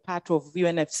Protocol, we are part of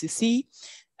UNFCCC,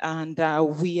 and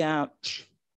we are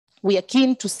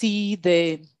keen to see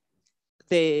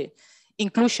the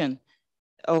inclusion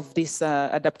of this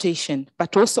adaptation,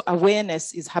 but also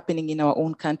awareness is happening in our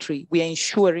own country. We are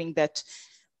ensuring that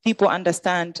people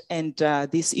understand and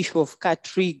this issue of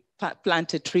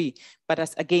plant a tree, but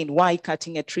as again, why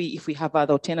cutting a tree if we have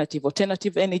other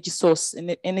alternative energy source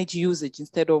and energy usage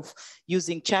instead of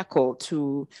using charcoal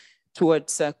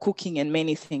towards cooking and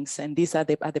many things. And these are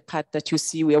the part that you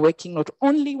see. We are working not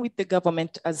only with the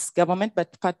government as government,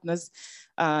 but partners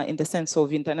in the sense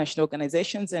of international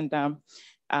organizations. And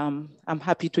I'm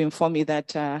happy to inform you that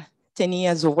 10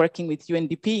 years of working with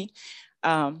UNDP,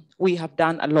 we have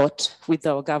done a lot with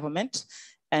our government.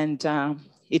 And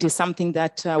it is something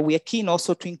that we are keen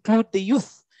also to include the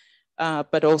youth,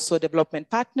 but also development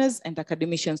partners and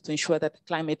academicians to ensure that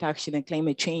climate action and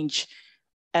climate change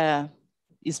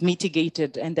is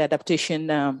mitigated and the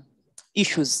adaptation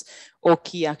issues or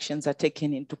key actions are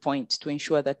taken into point to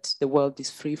ensure that the world is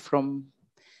free from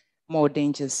more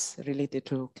dangers related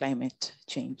to climate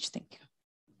change. Thank you.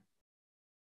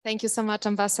 Thank you so much,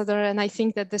 Ambassador. And I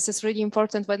think that this is really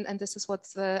important and this is what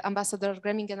Ambassador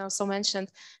Gremmingen also mentioned,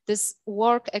 this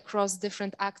work across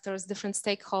different actors, different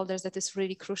stakeholders that is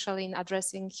really crucial in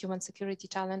addressing human security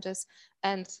challenges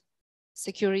and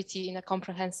security in a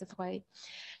comprehensive way.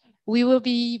 We will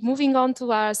be moving on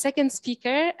to our second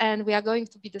speaker, and we are going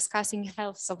to be discussing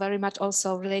health, so very much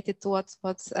also related to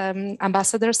what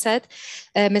Ambassador said.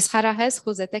 Ms. Hara Hess,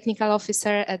 who's a technical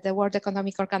officer at the World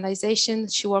Economic Organization.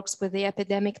 She works with the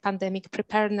pandemic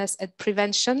preparedness and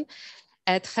prevention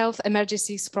at Health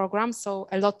Emergencies Program, so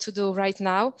a lot to do right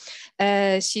now.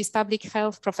 She's public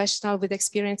health professional with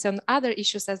experience on other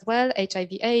issues as well,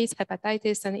 HIV/AIDS,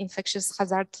 hepatitis, and infectious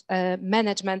hazard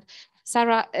management.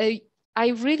 Sarah, I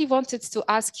really wanted to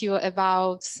ask you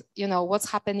about,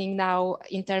 what's happening now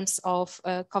in terms of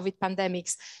COVID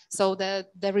pandemics. So the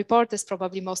report is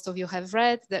probably most of you have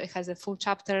read. It has a full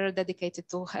chapter dedicated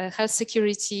to health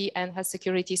security, and health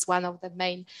security is one of the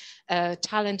main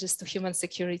challenges to human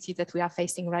security that we are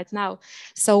facing right now.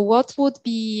 So what would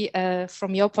be,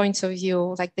 from your point of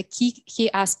view, like the key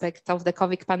aspect of the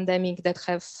COVID pandemic that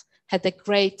have had the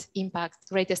greatest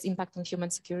impact on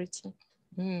human security?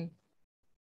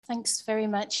 Thanks very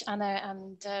much, Anna,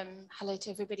 and hello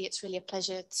to everybody. It's really a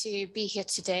pleasure to be here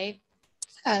today.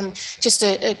 Just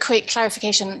a quick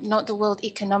clarification, not the World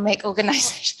Economic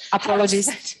Organization.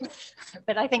 Apologies.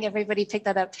 But I think everybody picked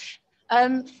that up.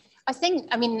 I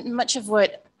mean, much of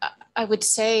what I would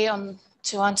say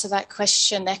to answer that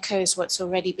question echoes what's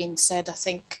already been said.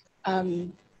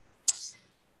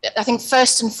 I think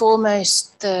first and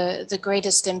foremost, the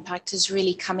greatest impact is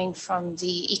really coming from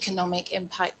the economic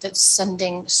impact that's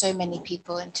sending so many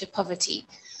people into poverty.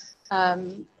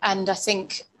 And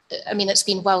it's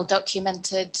been well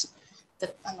documented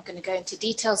that I'm not going to go into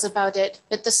details about it,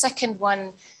 but the second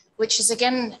one, which is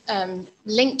again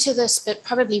linked to this, but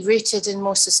probably rooted in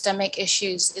more systemic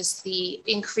issues, is the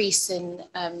increase in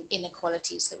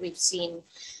inequalities that we've seen.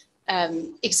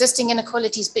 Existing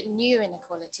inequalities, but new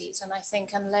inequalities. And I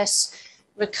think unless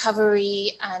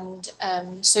recovery and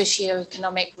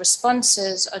socioeconomic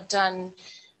responses are done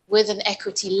with an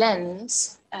equity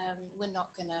lens,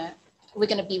 we're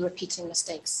gonna be repeating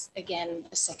mistakes again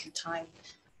a second time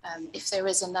if there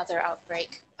is another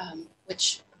outbreak,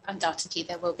 which undoubtedly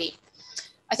there will be.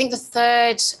 I think the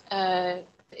third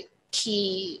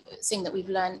key thing that we've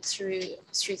learned through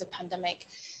the pandemic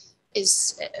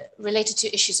is related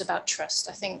to issues about trust.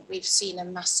 I think we've seen a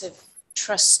massive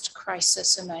trust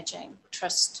crisis emerging.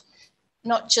 Trust,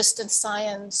 not just in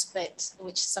science, but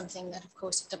which is something that, of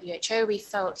course, at WHO we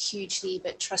felt hugely,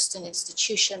 but trust in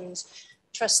institutions,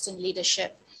 trust in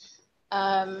leadership.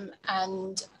 And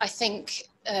I think,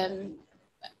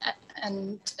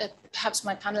 perhaps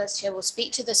my panelists here will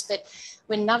speak to this, but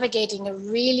we're navigating a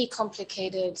really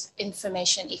complicated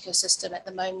information ecosystem at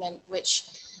the moment, which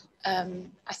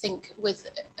I think with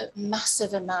a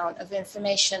massive amount of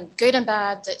information, good and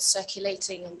bad, that's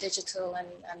circulating in digital and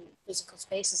physical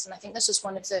spaces. And I think this is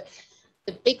one of the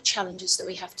the big challenges that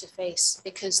we have to face,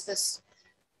 because this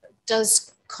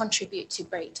does contribute to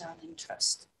breakdown in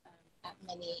trust at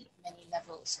many, many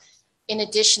levels. In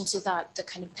addition to that, the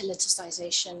kind of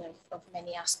politicization of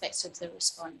many aspects of the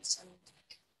response.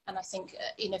 And I think,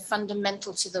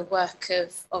 fundamental to the work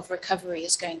of recovery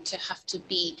is going to have to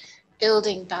be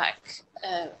building back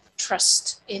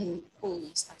trust in all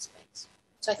these aspects.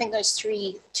 So I think those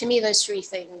three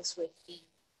things would be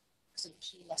sort of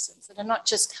key lessons that are not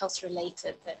just health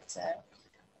related, but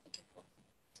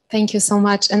Thank you so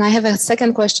much. And I have a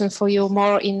second question for you,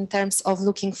 more in terms of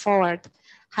looking forward.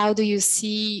 How do you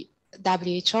see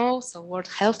WHO, so World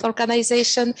Health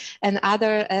Organization, and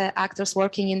other actors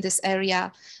working in this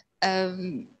area?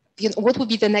 What would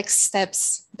be the next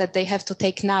steps that they have to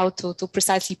take now to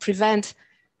precisely prevent,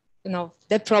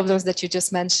 the problems that you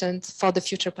just mentioned for the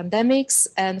future pandemics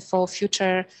and for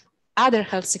future other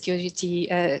health security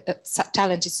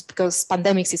challenges, because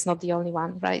pandemics is not the only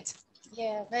one, right?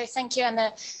 Yeah, no, thank you. And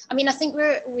I think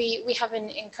we have an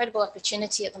incredible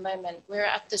opportunity at the moment. We're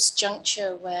at this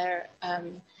juncture where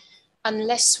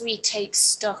unless we take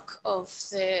stock of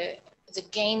the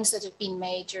gains that have been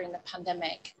made during the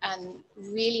pandemic and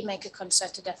really make a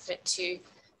concerted effort to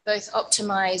both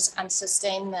optimize and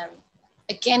sustain them,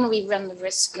 again, we run the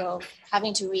risk of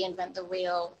having to reinvent the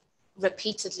wheel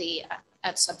repeatedly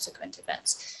at subsequent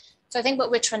events. So I think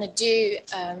what we're trying to do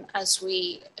as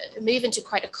we move into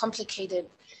quite a complicated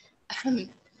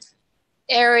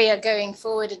area going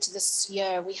forward into this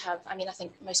year, we have, I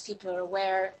think most people are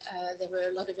aware, there were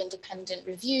a lot of independent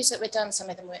reviews that were done. Some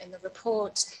of them were in the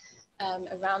report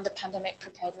around the pandemic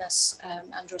preparedness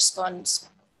and response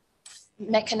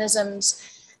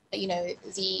mechanisms.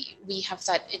 We have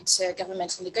that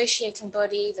intergovernmental negotiating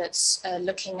body that's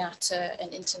looking at an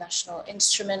international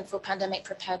instrument for pandemic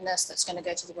preparedness that's going to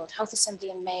go to the World Health Assembly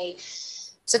in May.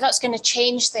 So that's going to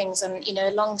change things. And,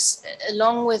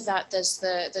 along with that, there's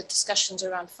the discussions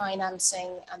around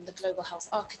financing and the global health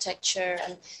architecture.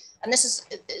 And this is,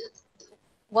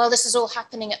 while this is all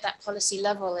happening at that policy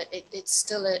level, it's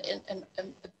still a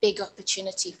big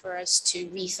opportunity for us to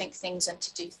rethink things and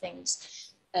to do things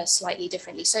slightly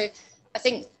differently. So I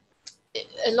think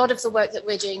a lot of the work that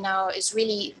we're doing now is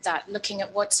really that, looking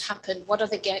at what's happened, what are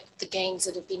the gains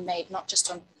that have been made, not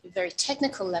just on a very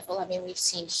technical level. We've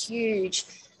seen huge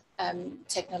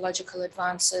technological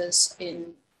advances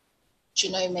in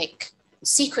genomic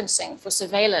sequencing for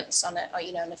surveillance on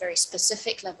a very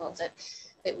specific level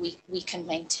that we can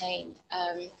maintain.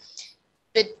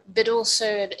 But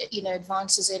also,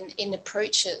 advances in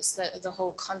approaches, the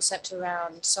whole concept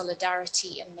around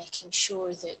solidarity and making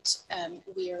sure that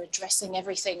we are addressing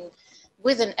everything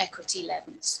with an equity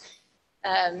lens.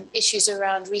 Issues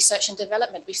around research and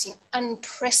development. We've seen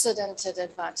unprecedented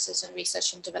advances in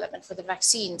research and development for the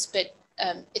vaccines, but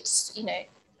it's,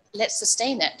 let's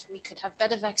sustain it. We could have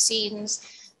better vaccines,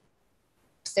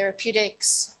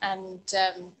 therapeutics, and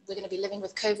we're going to be living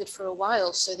with COVID for a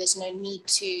while, so there's no need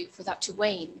for that to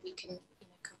wane. We can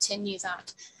continue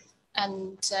that,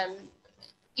 and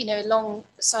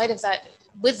alongside of that,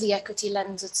 with the equity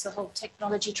lens, it's the whole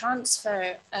technology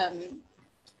transfer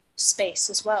space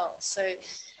as well. So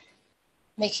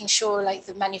making sure, like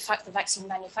the vaccine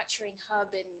manufacturing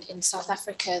hub in South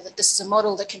Africa, that this is a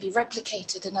model that can be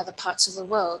replicated in other parts of the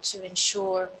world to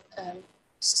ensure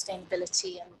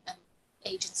sustainability and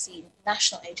agency,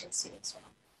 national agency as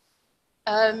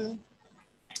well.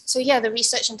 So yeah, the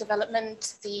research and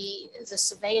development, the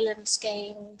surveillance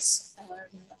gains,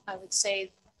 I would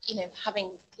say,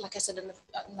 having, like I said in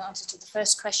the answer to the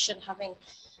first question, having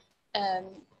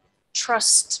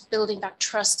trust, building back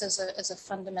trust as a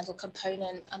fundamental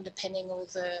component underpinning all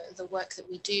the work that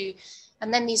we do.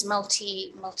 And then these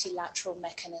multilateral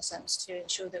mechanisms to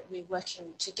ensure that we're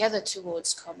working together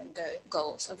towards common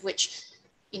goals, of which,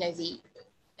 an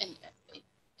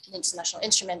international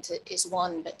instrument is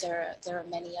one, but there are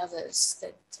many others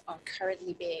that are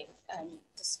currently being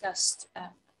discussed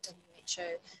at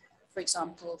WHO. For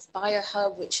example,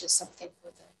 BioHub, which is something for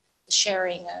the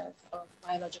sharing of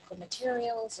biological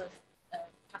materials, of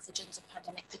pathogens of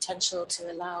pandemic potential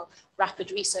to allow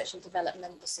rapid research and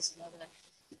development. This is another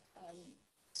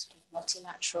sort of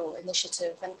multilateral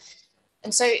initiative.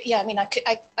 And so, yeah,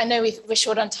 I know we're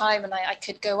short on time and I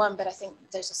could go on, but I think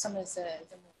those are some of the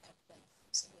more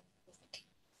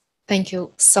Thank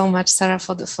you so much, Sarah,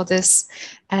 for this,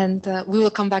 and we will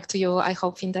come back to you, I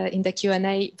hope, in the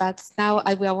Q&A. But now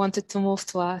I wanted to move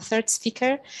to our third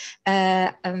speaker,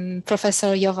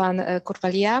 Professor Jovan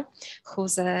Kurpalia,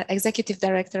 who's Executive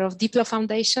Director of Diplo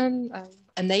Foundation.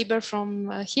 a neighbor from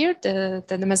here,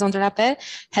 the Maison de la Paix,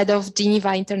 head of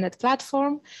Geneva Internet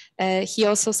Platform. He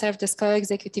also served as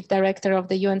co-executive director of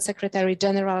the UN Secretary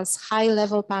General's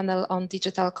high-level panel on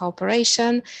digital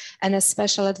cooperation and as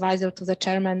special advisor to the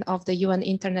chairman of the UN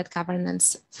Internet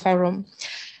Governance Forum.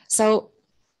 So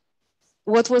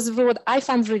what I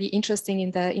found really interesting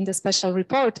in the special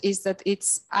report is that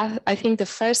it's, I think, the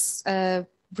first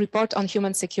report on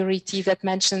human security that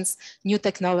mentions new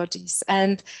technologies.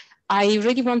 And I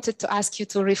really wanted to ask you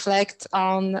to reflect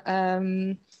on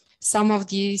some of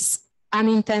these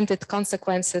unintended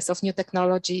consequences of new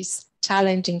technologies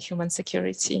challenging human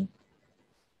security.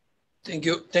 Thank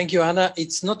you, Anna.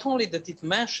 It's not only that it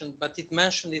mentioned, but it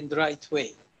mentioned in the right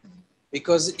way,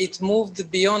 because it moved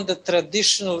beyond the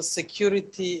traditional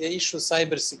security issue,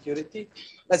 cybersecurity,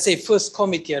 let's say first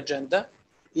committee agenda.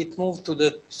 It moved to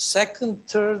the second,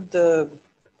 third,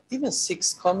 even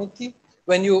sixth committee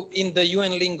when you in the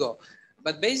UN lingo.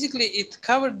 But basically it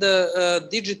covered the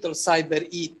digital cyber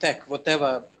e-tech,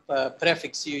 whatever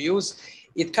prefix you use.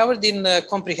 It covered in a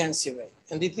comprehensive way.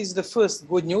 And it is the first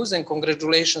good news, and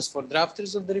congratulations for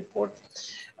drafters of the report.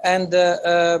 And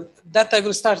that I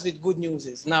will start with good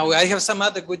news. Now I have some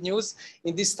other good news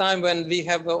in this time when we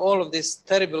have all of this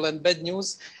terrible and bad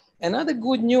news. Another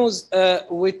good news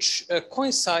which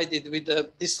coincided with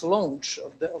this launch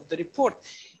of the report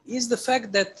is the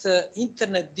fact that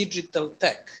internet digital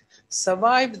tech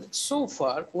survived so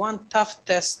far one tough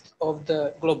test of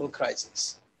the global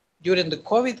crisis. During the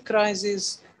COVID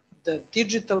crisis, the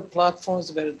digital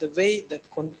platforms were the way that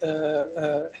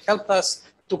helped us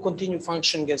to continue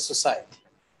functioning as society.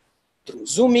 Through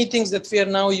Zoom meetings that we are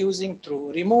now using,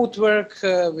 through remote work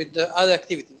with the other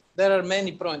activities. There are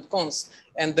many pros and cons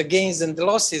and the gains and the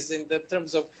losses in the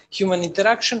terms of human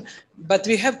interaction, but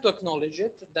we have to acknowledge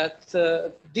it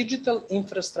that digital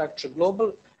infrastructure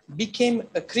global became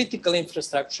a critical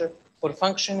infrastructure for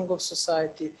functioning of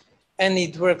society, and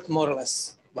it worked more or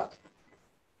less well.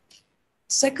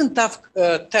 Second tough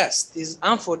test is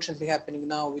unfortunately happening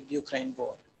now with the Ukraine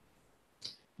war.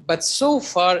 But so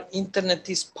far, internet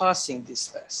is passing this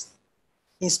test.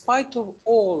 In spite of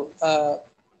all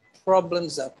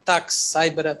problems, attacks,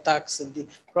 cyber attacks, and the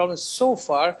problems so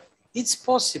far, it's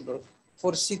possible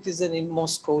for citizen in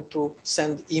Moscow to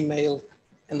send email,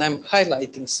 and I'm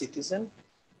highlighting citizen,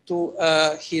 to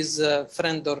his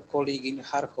friend or colleague in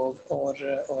Kharkov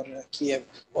or Kiev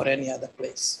or any other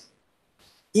place.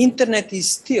 Internet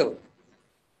is still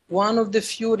one of the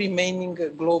few remaining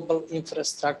global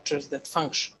infrastructures that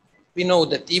function. We know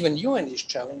that even UN is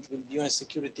challenged with the UN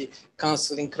Security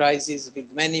Council in crisis,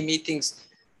 with many meetings.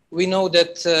 We know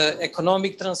that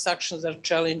economic transactions are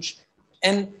challenged,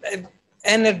 and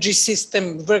energy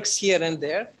system works here and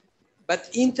there, but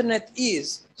internet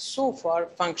is so far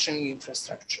functioning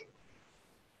infrastructure.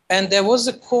 And there was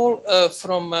a call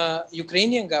from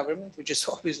Ukrainian government, which is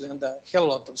obviously under a hell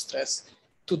lot of stress,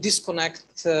 to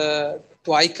disconnect to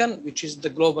ICANN, which is the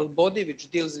global body which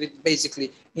deals with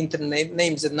basically internet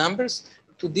names and numbers,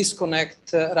 to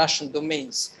disconnect Russian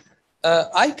domains.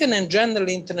 ICANN and general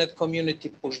internet community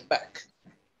pushed back.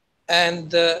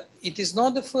 And it is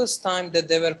not the first time that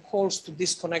there were calls to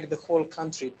disconnect the whole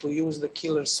country, to use the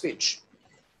killer switch.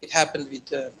 It happened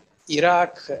with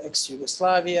Iraq,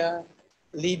 ex-Yugoslavia,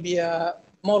 Libya,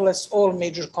 more or less all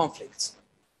major conflicts.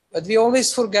 But we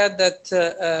always forget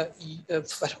that,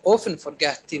 often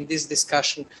forget in this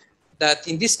discussion, that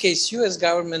in this case, US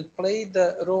government played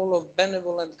the role of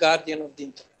benevolent guardian of the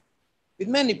internet, with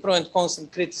many pro and cons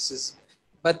and criticism.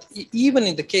 But even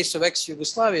in the case of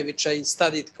ex-Yugoslavia, which I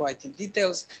studied quite in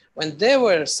details, when there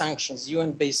were sanctions,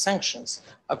 UN-based sanctions,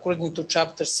 according to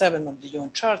Chapter 7 of the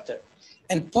UN Charter,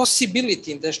 and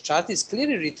possibility in this charter is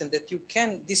clearly written that you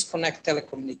can disconnect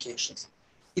telecommunications.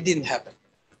 It didn't happen.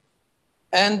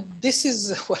 And this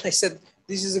is what I said,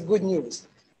 this is a good news.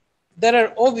 There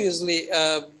are obviously,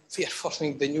 we are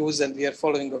following the news and we are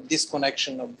following of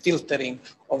disconnection, of filtering,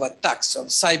 of attacks, of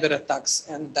cyber attacks,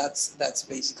 and that's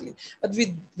basically. But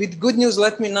with good news,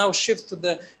 let me now shift to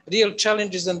the real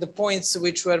challenges and the points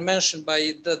which were mentioned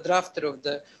by the drafter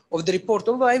of the report.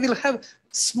 Although I will have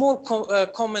small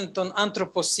comment on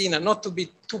Anthropocene, not to be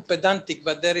too pedantic,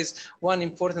 but there is one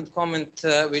important comment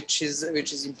which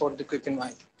is important to keep in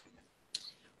mind.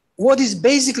 What is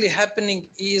basically happening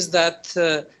is that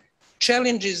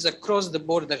challenges across the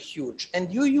board are huge.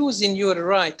 And you use in your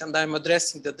right, and I'm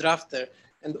addressing the drafter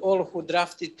and all who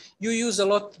drafted, you use a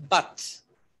lot but.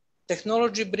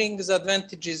 Technology brings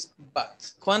advantages,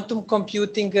 but. Quantum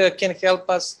computing can help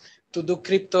us to do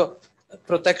crypto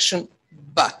protection,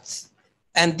 but.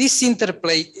 And this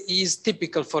interplay is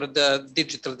typical for the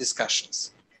digital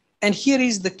discussions. And here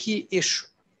is the key issue.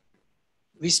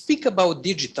 we speak about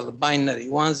digital, binary,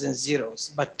 ones and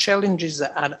zeros, but challenges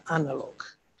are analog.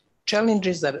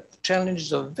 Challenges are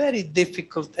challenges of very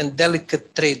difficult and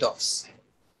delicate trade-offs.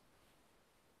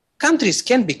 Countries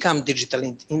can become digital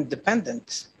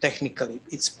independent, technically,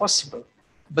 it's possible,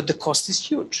 but the cost is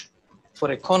huge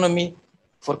for economy,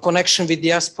 for connection with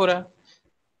diaspora.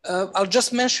 I'll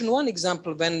just mention one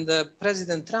example. When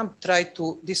President Trump tried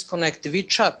to disconnect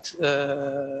WeChat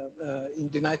in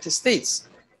the United States,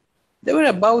 there were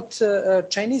about a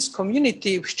Chinese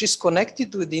community which is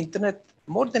connected with the internet,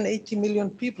 more than 80 million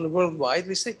people worldwide.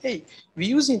 We say, hey, we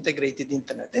use integrated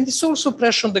internet. And it's also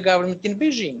pressure on the government in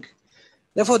Beijing.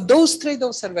 Therefore, those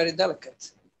trade-offs are very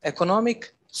delicate.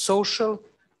 Economic, social,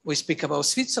 we speak about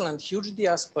Switzerland, huge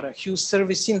diaspora, huge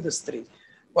service industry.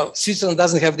 Well, Switzerland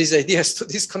doesn't have these ideas to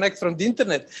disconnect from the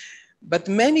internet, but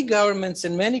many governments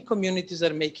and many communities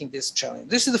are making this challenge.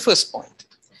 This is the first point.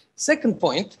 Second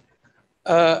point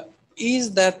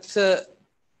is that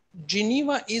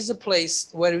Geneva is a place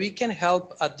where we can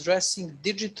help addressing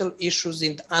digital issues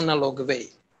in the analog way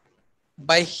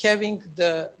by having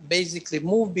the basically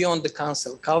move beyond the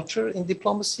cancel culture in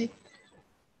diplomacy,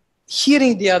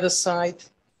 hearing the other side,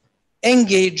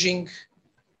 engaging,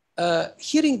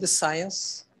 hearing the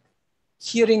science,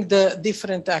 hearing the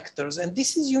different actors. And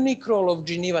this is unique role of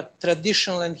Geneva,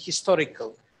 traditional and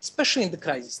historical, especially in the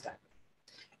crisis time.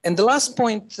 And the last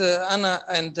point, Anna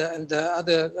and the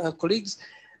other colleagues,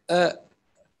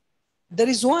 there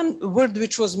is one word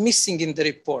which was missing in the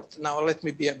report. Now, let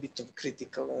me be a bit of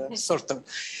critical, sort of,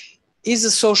 is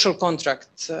a social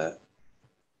contract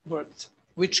word,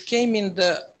 which came in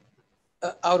the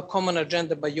our common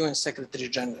agenda by UN Secretary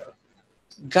General.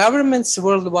 Governments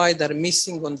worldwide are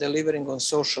missing on delivering on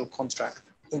social contract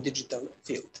in digital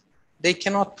field. They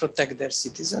cannot protect their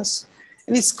citizens.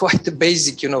 And it's quite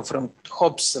basic, you know, from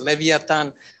Hobbes,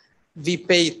 Leviathan, we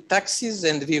pay taxes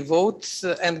and we vote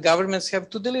and governments have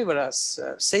to deliver us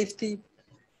safety,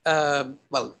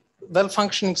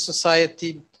 well-functioning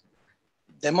society,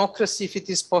 democracy if it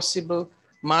is possible,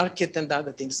 market and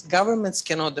other things. Governments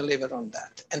cannot deliver on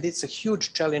that. And it's a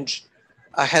huge challenge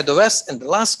ahead of us. And the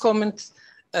last comment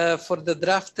for the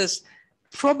drafters,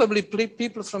 probably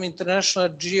people from International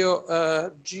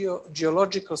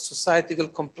Geological Society will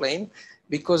complain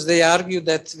because they argue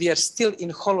that we are still in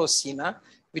Holocene,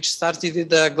 which started with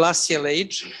the glacial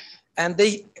age. And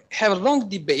they have a long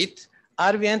debate,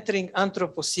 are we entering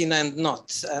Anthropocene and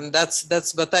not? And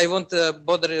that's but I won't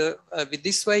bother with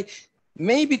this way.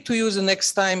 Maybe to use the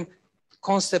next time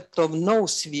concept of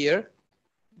noosphere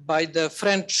by the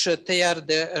French Teilhard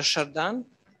de Chardin,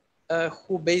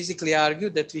 who basically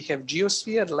argued that we have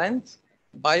geosphere, land,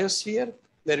 biosphere,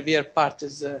 where we are part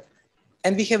as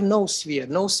and we have noosphere.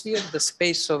 Noosphere, the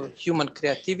space of human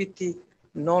creativity,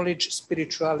 knowledge,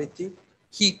 spirituality.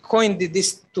 He coined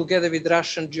this together with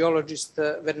Russian geologist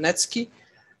Vernetsky.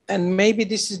 And maybe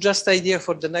this is just idea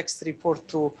for the next report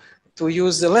to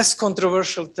use a less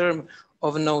controversial term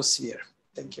of noosphere.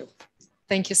 Thank you.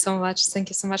 Thank you so much. Thank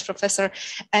you so much, Professor.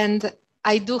 And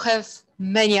I do have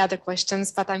many other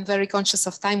questions, but I'm very conscious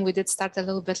of time. We did start a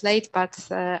little bit late,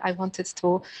 but I wanted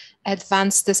to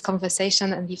advance this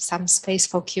conversation and leave some space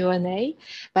for Q&A.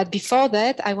 But before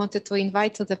that, I wanted to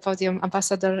invite to the podium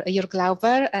Ambassador Jörg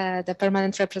Glauber, the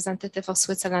permanent representative of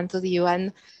Switzerland to the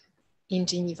UN in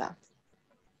Geneva.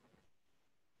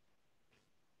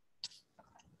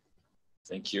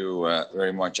 Thank you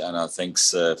very much, Anna.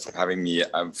 Thanks for having me.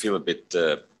 I feel a bit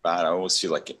bad. I always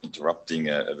feel like interrupting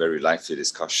a very lively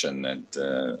discussion. And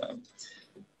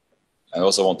I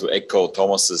also want to echo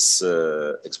Thomas's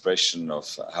expression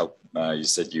of how you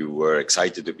said you were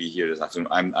excited to be here this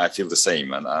afternoon. I feel the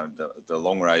same. And the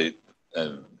longer I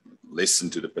listen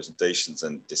to the presentations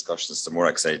and discussions, the more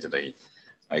excited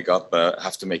I got. But I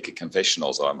have to make a confession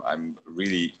also. I'm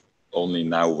really only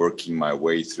now working my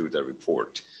way through the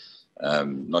report.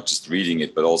 Not just reading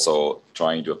it, but also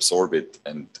trying to absorb it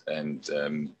and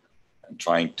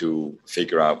trying to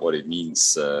figure out what it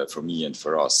means for me and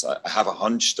for us. I have a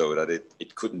hunch, though, that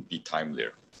it couldn't be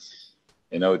timelier.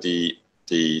 You know, the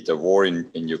war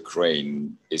in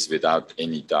Ukraine is without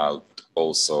any doubt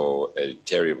also a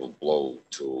terrible blow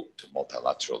to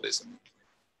multilateralism.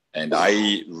 And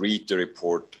I read the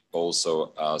report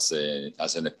also as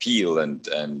an appeal and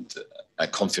a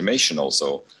confirmation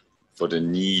also for the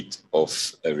need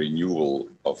of a renewal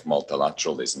of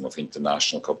multilateralism, of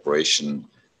international cooperation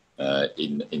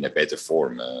in a better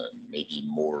form, maybe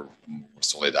more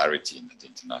solidarity in the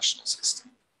international system.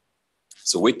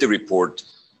 So with the report,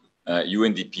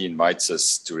 UNDP invites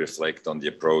us to reflect on the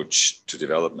approach to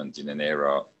development in an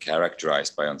era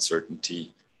characterized by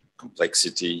uncertainty,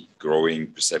 complexity,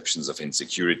 growing perceptions of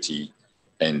insecurity,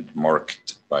 and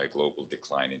marked by a global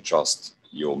decline in trust.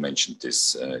 You all mentioned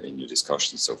this in your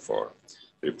discussion so far.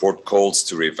 The report calls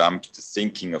to revamp the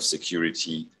thinking of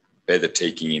security, better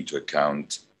taking into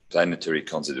account planetary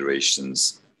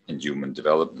considerations and human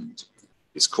development.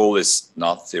 This call is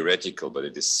not theoretical, but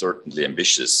it is certainly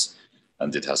ambitious,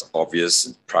 and it has obvious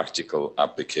and practical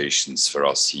applications for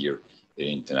us here in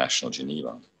International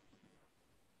Geneva.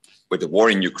 With the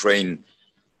war in Ukraine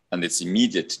and its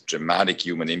immediate dramatic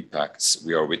human impacts,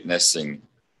 we are witnessing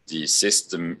the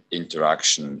systemic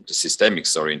interaction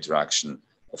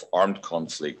of armed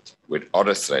conflict with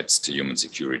other threats to human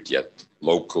security at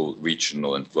local,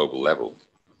 regional, and global level.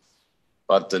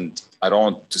 But, and I don't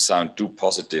want to sound too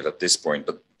positive at this point,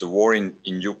 but the war in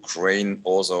Ukraine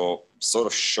also sort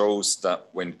of shows that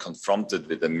when confronted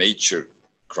with a major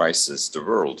crisis, the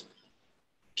world,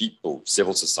 people,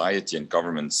 civil society, and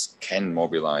governments can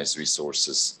mobilize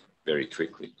resources very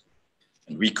quickly.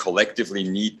 And we collectively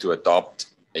need to adopt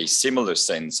a similar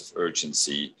sense of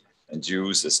urgency and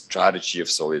use a strategy of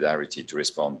solidarity to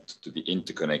respond to the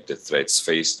interconnected threats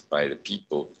faced by the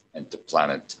people and the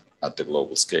planet at the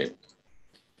global scale.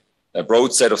 A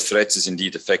broad set of threats is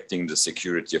indeed affecting the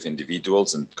security of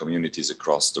individuals and communities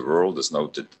across the world, as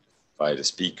noted by the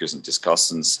speakers and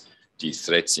discussants. These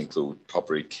threats include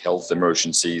public health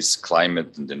emergencies,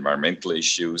 climate and environmental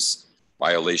issues,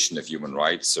 violation of human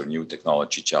rights, or new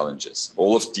technology challenges.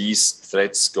 All of these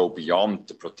threats go beyond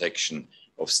the protection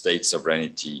of state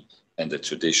sovereignty and the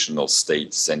traditional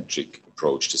state-centric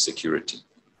approach to security.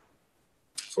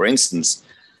 For instance,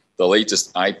 the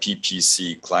latest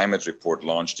IPCC climate report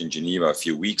launched in Geneva a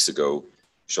few weeks ago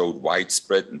showed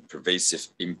widespread and pervasive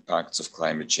impacts of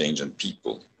climate change on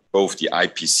people. Both the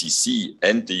IPCC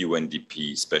and the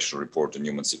UNDP Special Report on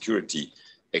Human Security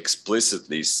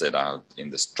explicitly set out in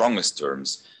the strongest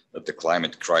terms that the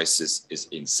climate crisis is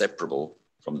inseparable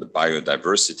from the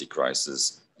biodiversity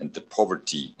crisis and the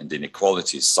poverty and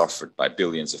inequalities suffered by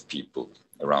billions of people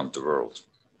around the world.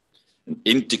 An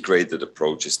integrated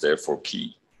approach is therefore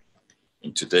key.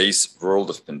 In today's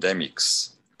world of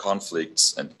pandemics,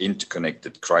 conflicts, and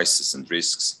interconnected crises and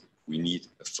risks, we need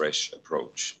a fresh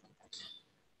approach.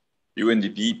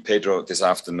 UNDP Pedro this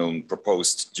afternoon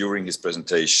proposed during his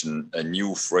presentation a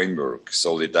new framework,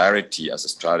 solidarity as a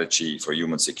strategy for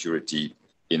human security,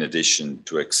 in addition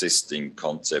to existing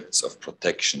concepts of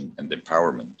protection and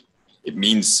empowerment. It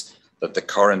means that the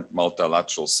current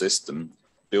multilateral system,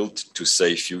 built to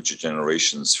save future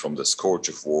generations from the scourge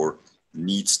of war,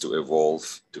 needs to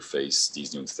evolve to face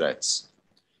these new threats.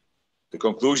 The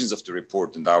conclusions of the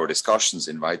report and our discussions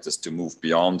invite us to move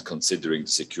beyond considering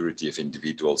the security of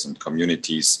individuals and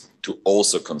communities to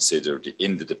also consider the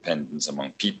interdependence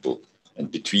among people and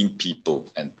between people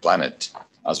and planet,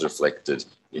 as reflected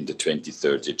in the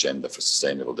 2030 Agenda for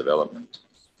Sustainable Development.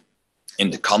 In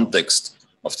the context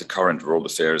of the current world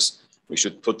affairs, we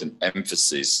should put an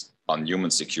emphasis on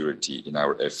human security in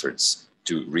our efforts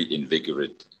to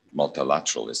reinvigorate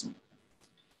multilateralism.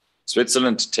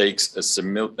 Switzerland takes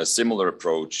a similar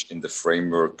approach in the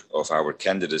framework of our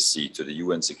candidacy to the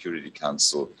UN Security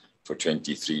Council for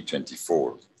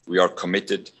 23-24. We are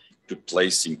committed to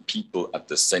placing people at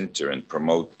the center and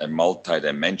promote a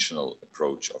multidimensional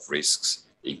approach of risks,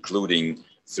 including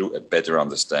through a better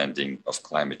understanding of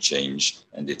climate change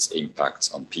and its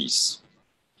impacts on peace.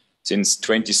 Since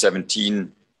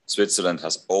 2017, Switzerland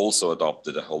has also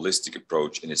adopted a holistic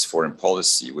approach in its foreign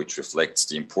policy, which reflects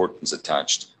the importance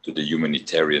attached to the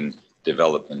humanitarian,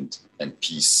 development, and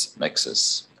peace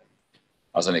nexus.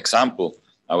 As an example,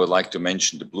 I would like to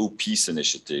mention the Blue Peace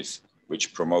Initiative,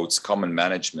 which promotes common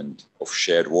management of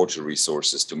shared water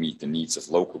resources to meet the needs of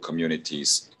local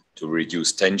communities, to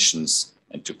reduce tensions,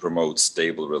 and to promote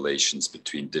stable relations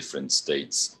between different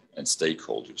states and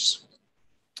stakeholders.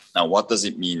 Now, what does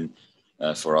it mean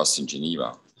for us in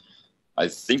Geneva? I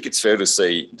think it's fair to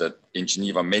say that in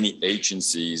Geneva, many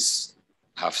agencies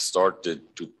have started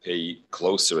to pay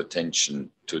closer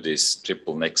attention to this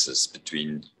triple nexus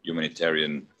between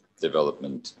humanitarian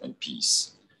development and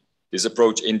peace. This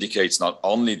approach indicates not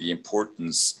only the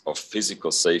importance of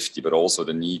physical safety, but also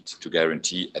the need to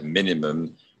guarantee a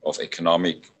minimum of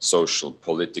economic, social,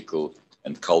 political,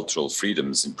 and cultural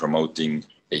freedoms in promoting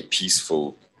a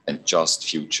peaceful and just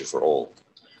future for all.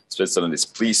 Switzerland is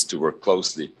pleased to work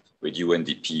closely with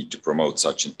UNDP to promote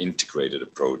such an integrated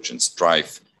approach and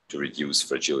strive to reduce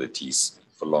fragilities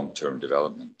for long-term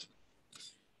development.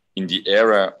 In the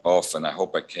era of, and I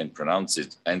hope I can pronounce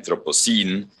it,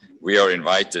 Anthropocene, we are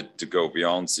invited to go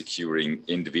beyond securing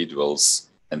individuals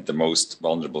and the most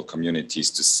vulnerable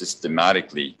communities to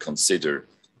systematically consider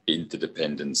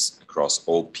interdependence across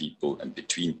all people and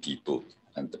between people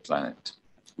and the planet.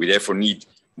 We therefore need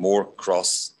more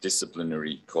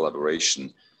cross-disciplinary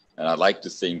collaboration. And I'd like to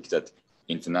think that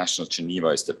International Geneva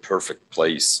is the perfect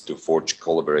place to forge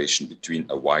collaboration between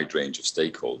a wide range of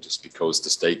stakeholders, because the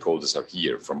stakeholders are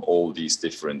here from all these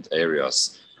different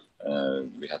areas.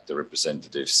 We had the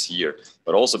representatives here,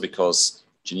 but also because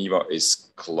Geneva is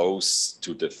close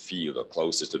to the field, or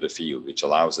closer to the field, which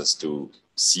allows us to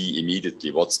see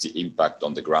immediately what's the impact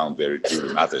on the ground where it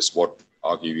really matters. What,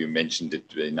 Agi, you mentioned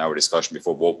it in our discussion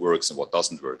before, what works and what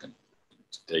doesn't work, and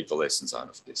to take the lessons out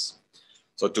of this.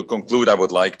 So to conclude, I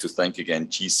would like to thank again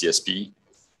GCSP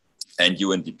and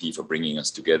UNDP for bringing us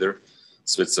together.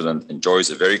 Switzerland enjoys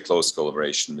a very close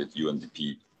collaboration with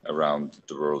UNDP around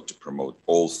the world to promote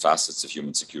all facets of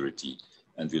human security.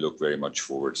 And we look very much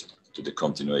forward to the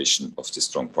continuation of this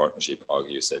strong partnership.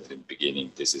 Agi, you said in the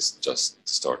beginning, this is just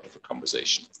the start of a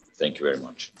conversation. Thank you very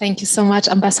much. Thank you so much,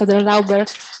 Ambassador Lauber.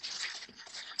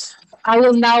 I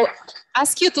will now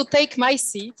ask you to take my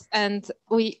seat, and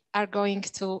we are going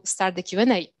to start the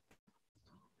Q&A.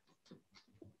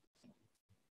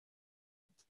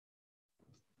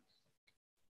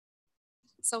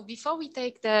 So before we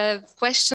take the questions,